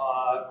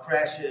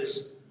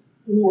crashes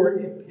or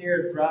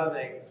impaired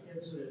driving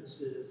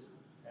incidences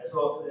as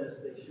often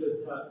as they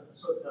should,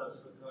 sometimes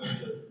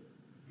because of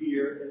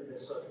fear and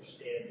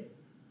misunderstanding.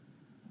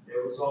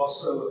 There was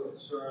also a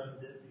concern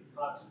that the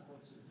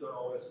consequences don't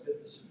always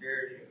fit the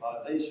severity of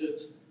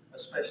violations,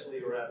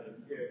 especially around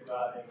impaired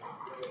driving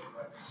and road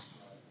reckless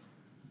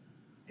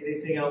driving.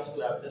 Anything else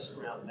that I've missed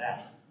around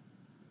that?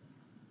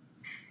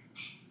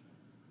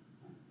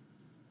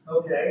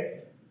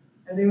 Okay.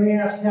 And then we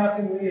asked, how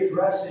can we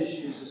address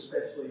issues,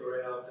 especially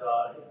around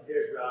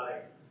impaired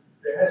driving?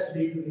 There has to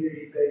be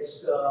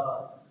community-based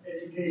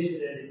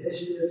education and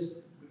initiatives.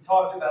 We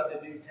talked about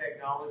the new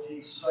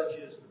technology, such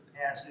as the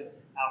passive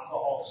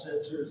alcohol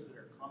sensors that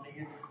are coming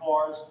into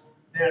cars.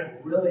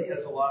 That really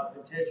has a lot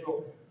of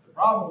potential. The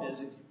problem is,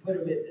 if you put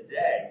them in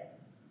today,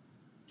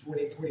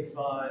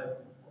 2025,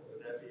 what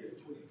would that be, a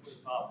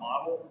 2025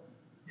 model?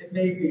 It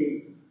may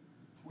be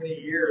 20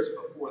 years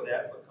before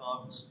that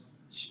becomes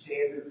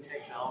standard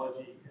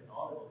technology in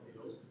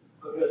automobiles,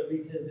 because we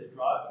tend to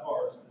drive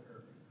cars that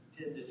are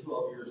 10 to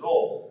 12 years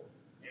old,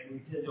 and we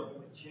tend to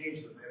only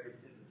change them every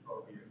 10 to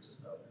 12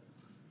 years. So,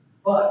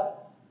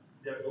 but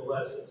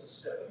nevertheless, it's a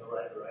step in the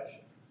right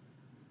direction.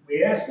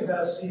 We asked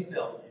about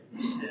seatbelt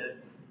use, and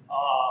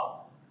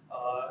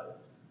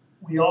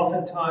we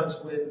oftentimes,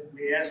 when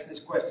we ask this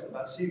question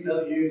about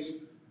seatbelt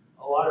use,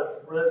 a lot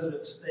of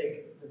residents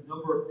think the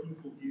number of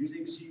people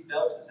using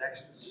seatbelts is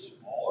actually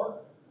smaller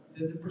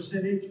than the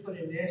percentage, but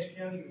in Nash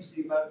County, we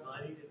see about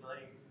 90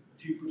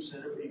 to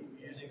 92% of people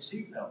using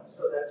seatbelts,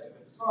 so that's a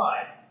good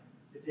sign.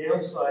 The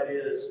downside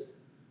is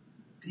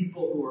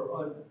people who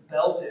are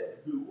unbelted,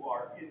 who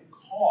are in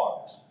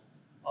cars,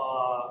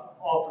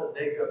 often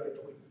make up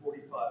between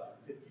 45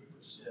 to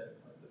 50%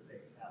 of the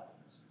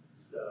fatalities.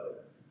 So,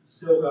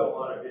 still got a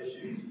lot of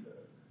issues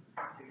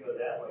to go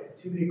that way.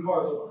 Too many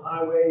cars on the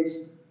highways,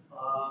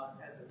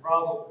 and the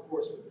problem, of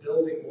course, with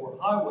building more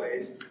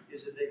highways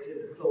is that they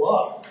tend to fill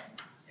up,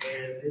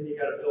 and then you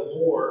got to build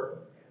more,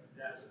 and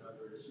that's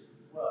another issue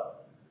as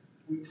well.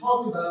 We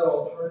talked about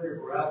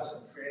alternative routes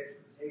of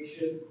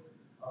transportation,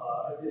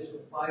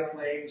 additional bike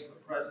lanes, the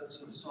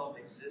presence of some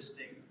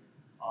existing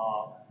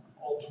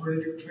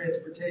alternative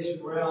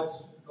transportation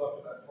routes. We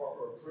talked about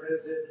cargo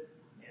transit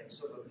and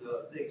some of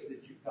the things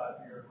that you've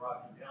got here in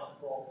Rocky Mountain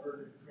for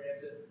alternative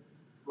transit.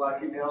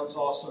 Rocky Mountain's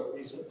also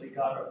recently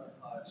got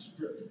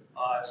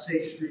a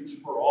Safe Streets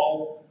for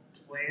All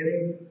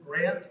planning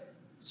grant.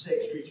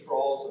 Safe Streets for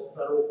All is a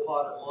federal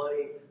pot of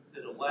money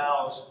that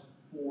allows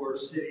for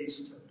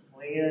cities to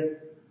plan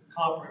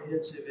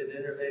comprehensive and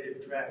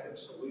innovative traffic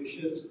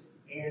solutions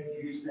and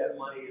use that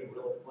money in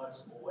really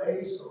flexible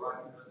ways. So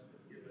Rocky Mountain's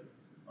been given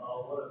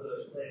one of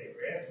those planning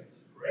grants, which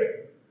is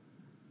great.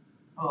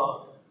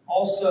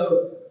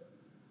 Also,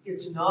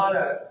 it's not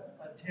a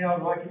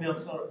town, Rocky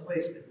Mountain's not a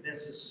place that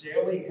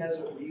necessarily has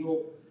a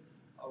real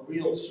a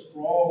real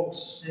strong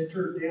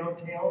center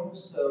downtown,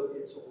 so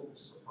it's a little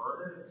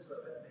suburban, so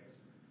that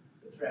makes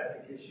the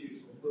traffic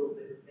issues a little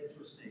bit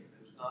interesting.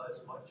 There's not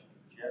as much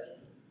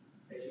congestion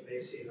as you may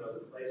see in other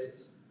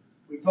places.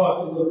 We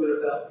talked a little bit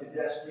about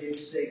pedestrian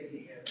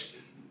safety and the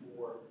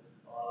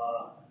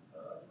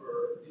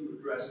need to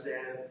address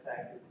that, and the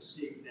fact that we're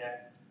seeing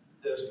that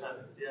those kind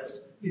of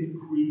deaths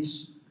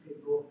increase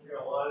in North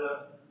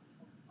Carolina.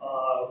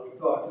 We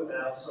talked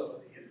about some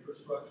of the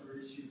infrastructure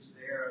issues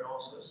there, and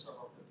also some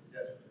of the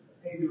pedestrian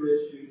behavior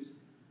issues,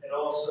 and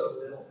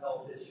also mental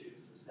health issues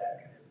as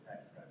that can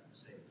impact traffic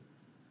safety.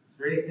 Is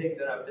there anything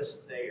that I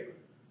missed there?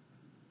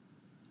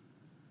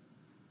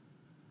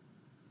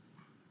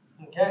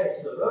 Okay,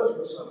 so those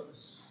were some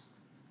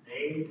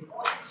main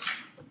points.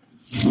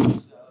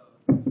 So,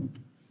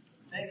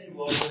 thank you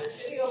all. Are there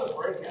any other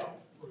breakout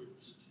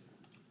groups?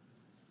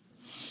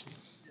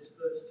 Just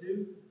those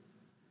two?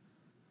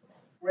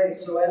 Great,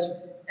 so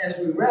as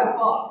we wrap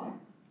up, and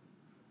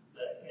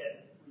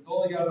we've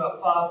only got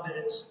about 5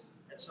 minutes,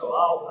 and so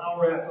I'll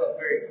wrap up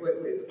very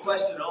quickly. The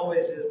question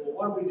always is, well,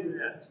 what do we do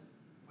next?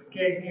 We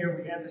came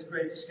here, we had this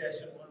great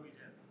discussion, what do we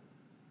do?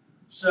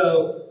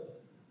 So,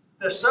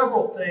 there's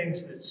several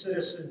things that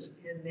citizens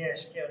in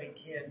Nash County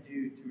can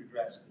do to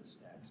address this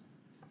next.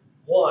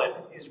 One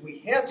is we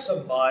had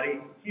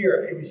somebody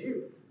here, it was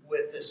you,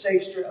 with the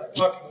Safe Street,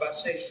 talking about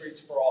Safe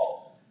Streets for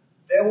All.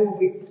 There will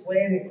be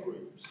planning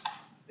groups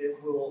that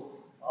will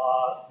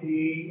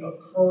be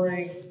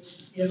occurring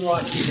in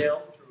Rocky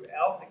Mount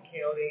throughout the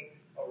county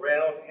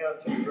around how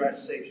to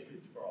address Safe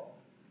Streets for All.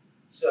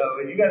 So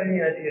have you got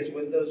any ideas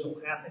when those will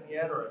happen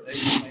yet, or are they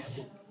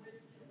planned?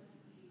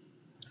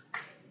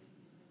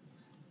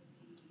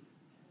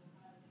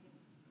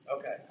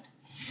 Okay.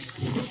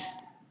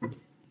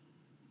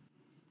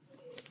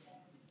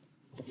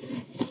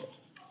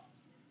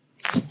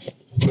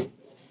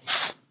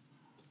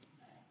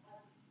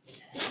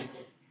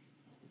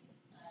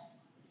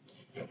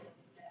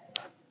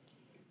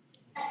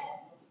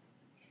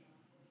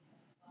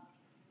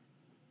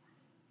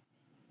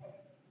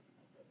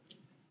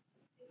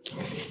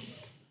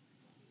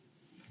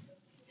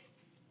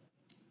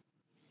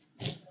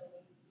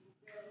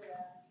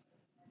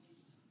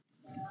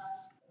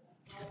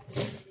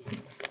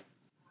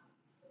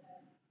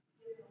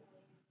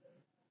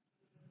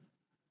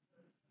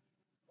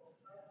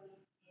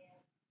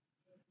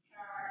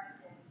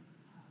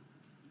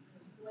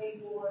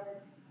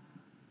 boards,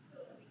 so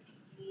that we can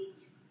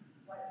gauge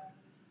what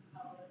the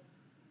public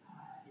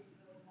is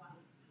really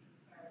wanting to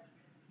encourage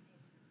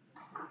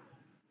transportation.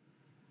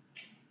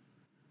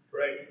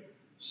 Great.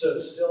 So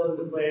still in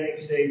the planning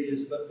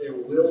stages, but there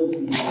will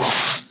be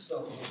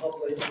some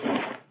public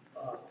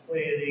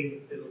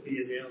planning that will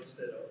be announced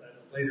at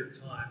a later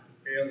time,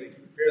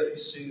 fairly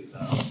soon.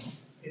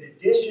 In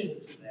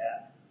addition to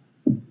that,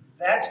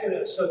 that's going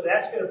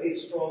to be a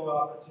strong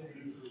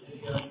opportunity for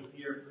any of you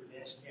here from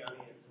Nash County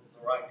and from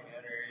the Rocky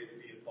Mount area to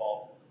be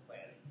involved in the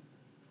planning.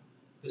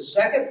 The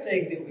second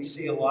thing that we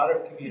see a lot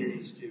of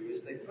communities do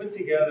is they put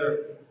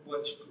together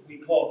what we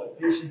call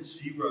the Vision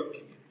Zero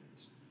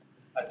communities.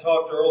 I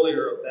talked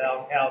earlier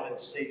about how the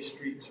Safe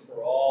Streets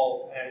for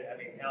All,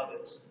 how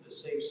the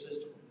Safe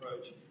System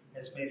approach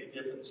has made a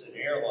difference in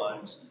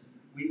airlines.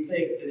 We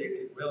think that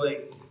it could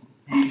really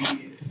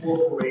be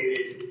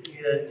incorporated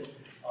in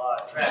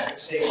traffic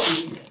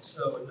safety. And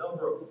so a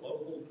number of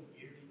local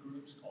community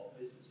groups called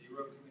Vision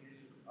Zero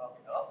communities are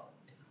popping up,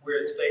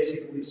 where it's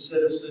basically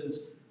citizens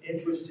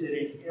interested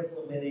in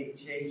implementing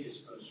changes,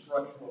 both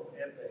structural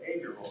and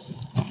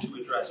behavioral,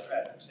 to address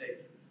traffic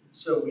safety.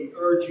 So we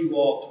urge you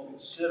all to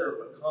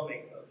consider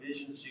becoming a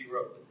Vision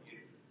Zero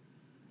community.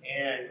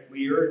 And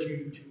we urge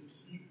you to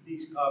keep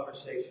these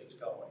conversations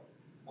going.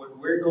 What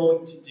we're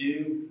going to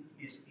do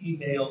is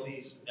email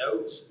these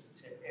notes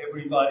to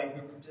everybody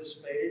who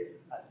participated.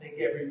 I think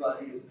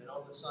everybody has been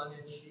on the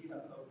sign-in sheet. I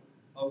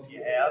hope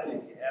you have.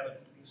 If you haven't,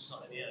 please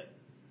sign in.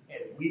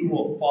 And we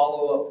will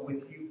follow up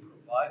with you,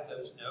 provide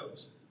those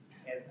notes,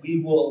 and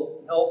we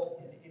will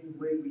help in any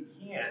way we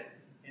can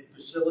in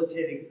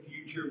facilitating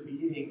future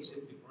meetings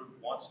if the group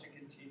wants to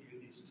continue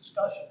these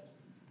discussions.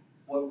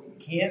 What we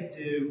can't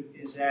do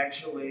is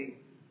actually,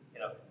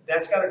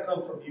 that's got to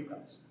come from you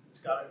guys. It's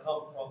got to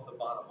come from the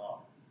bottom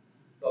up.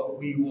 But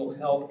we will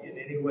help in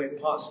any way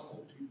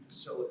possible to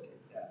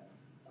facilitate that.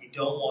 We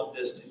don't want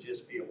this to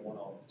just be a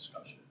one-off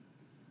discussion.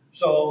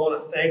 So I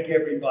want to thank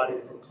everybody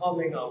for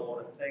coming. I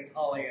want to thank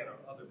Holly and our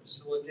other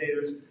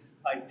facilitators.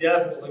 I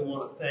definitely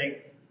want to thank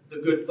the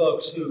good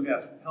folks who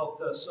have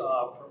helped us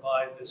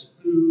provide this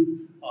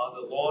food,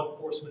 the law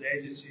enforcement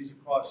agencies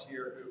across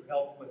here who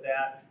helped with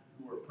that,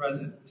 who are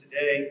present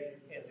today,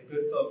 and the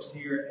good folks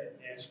here at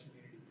Nash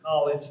Community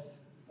College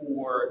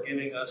for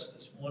giving us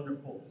this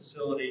wonderful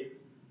facility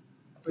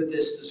for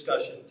this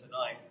discussion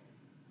tonight.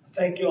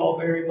 Thank you all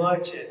very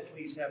much, and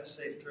please have a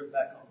safe trip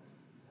back home.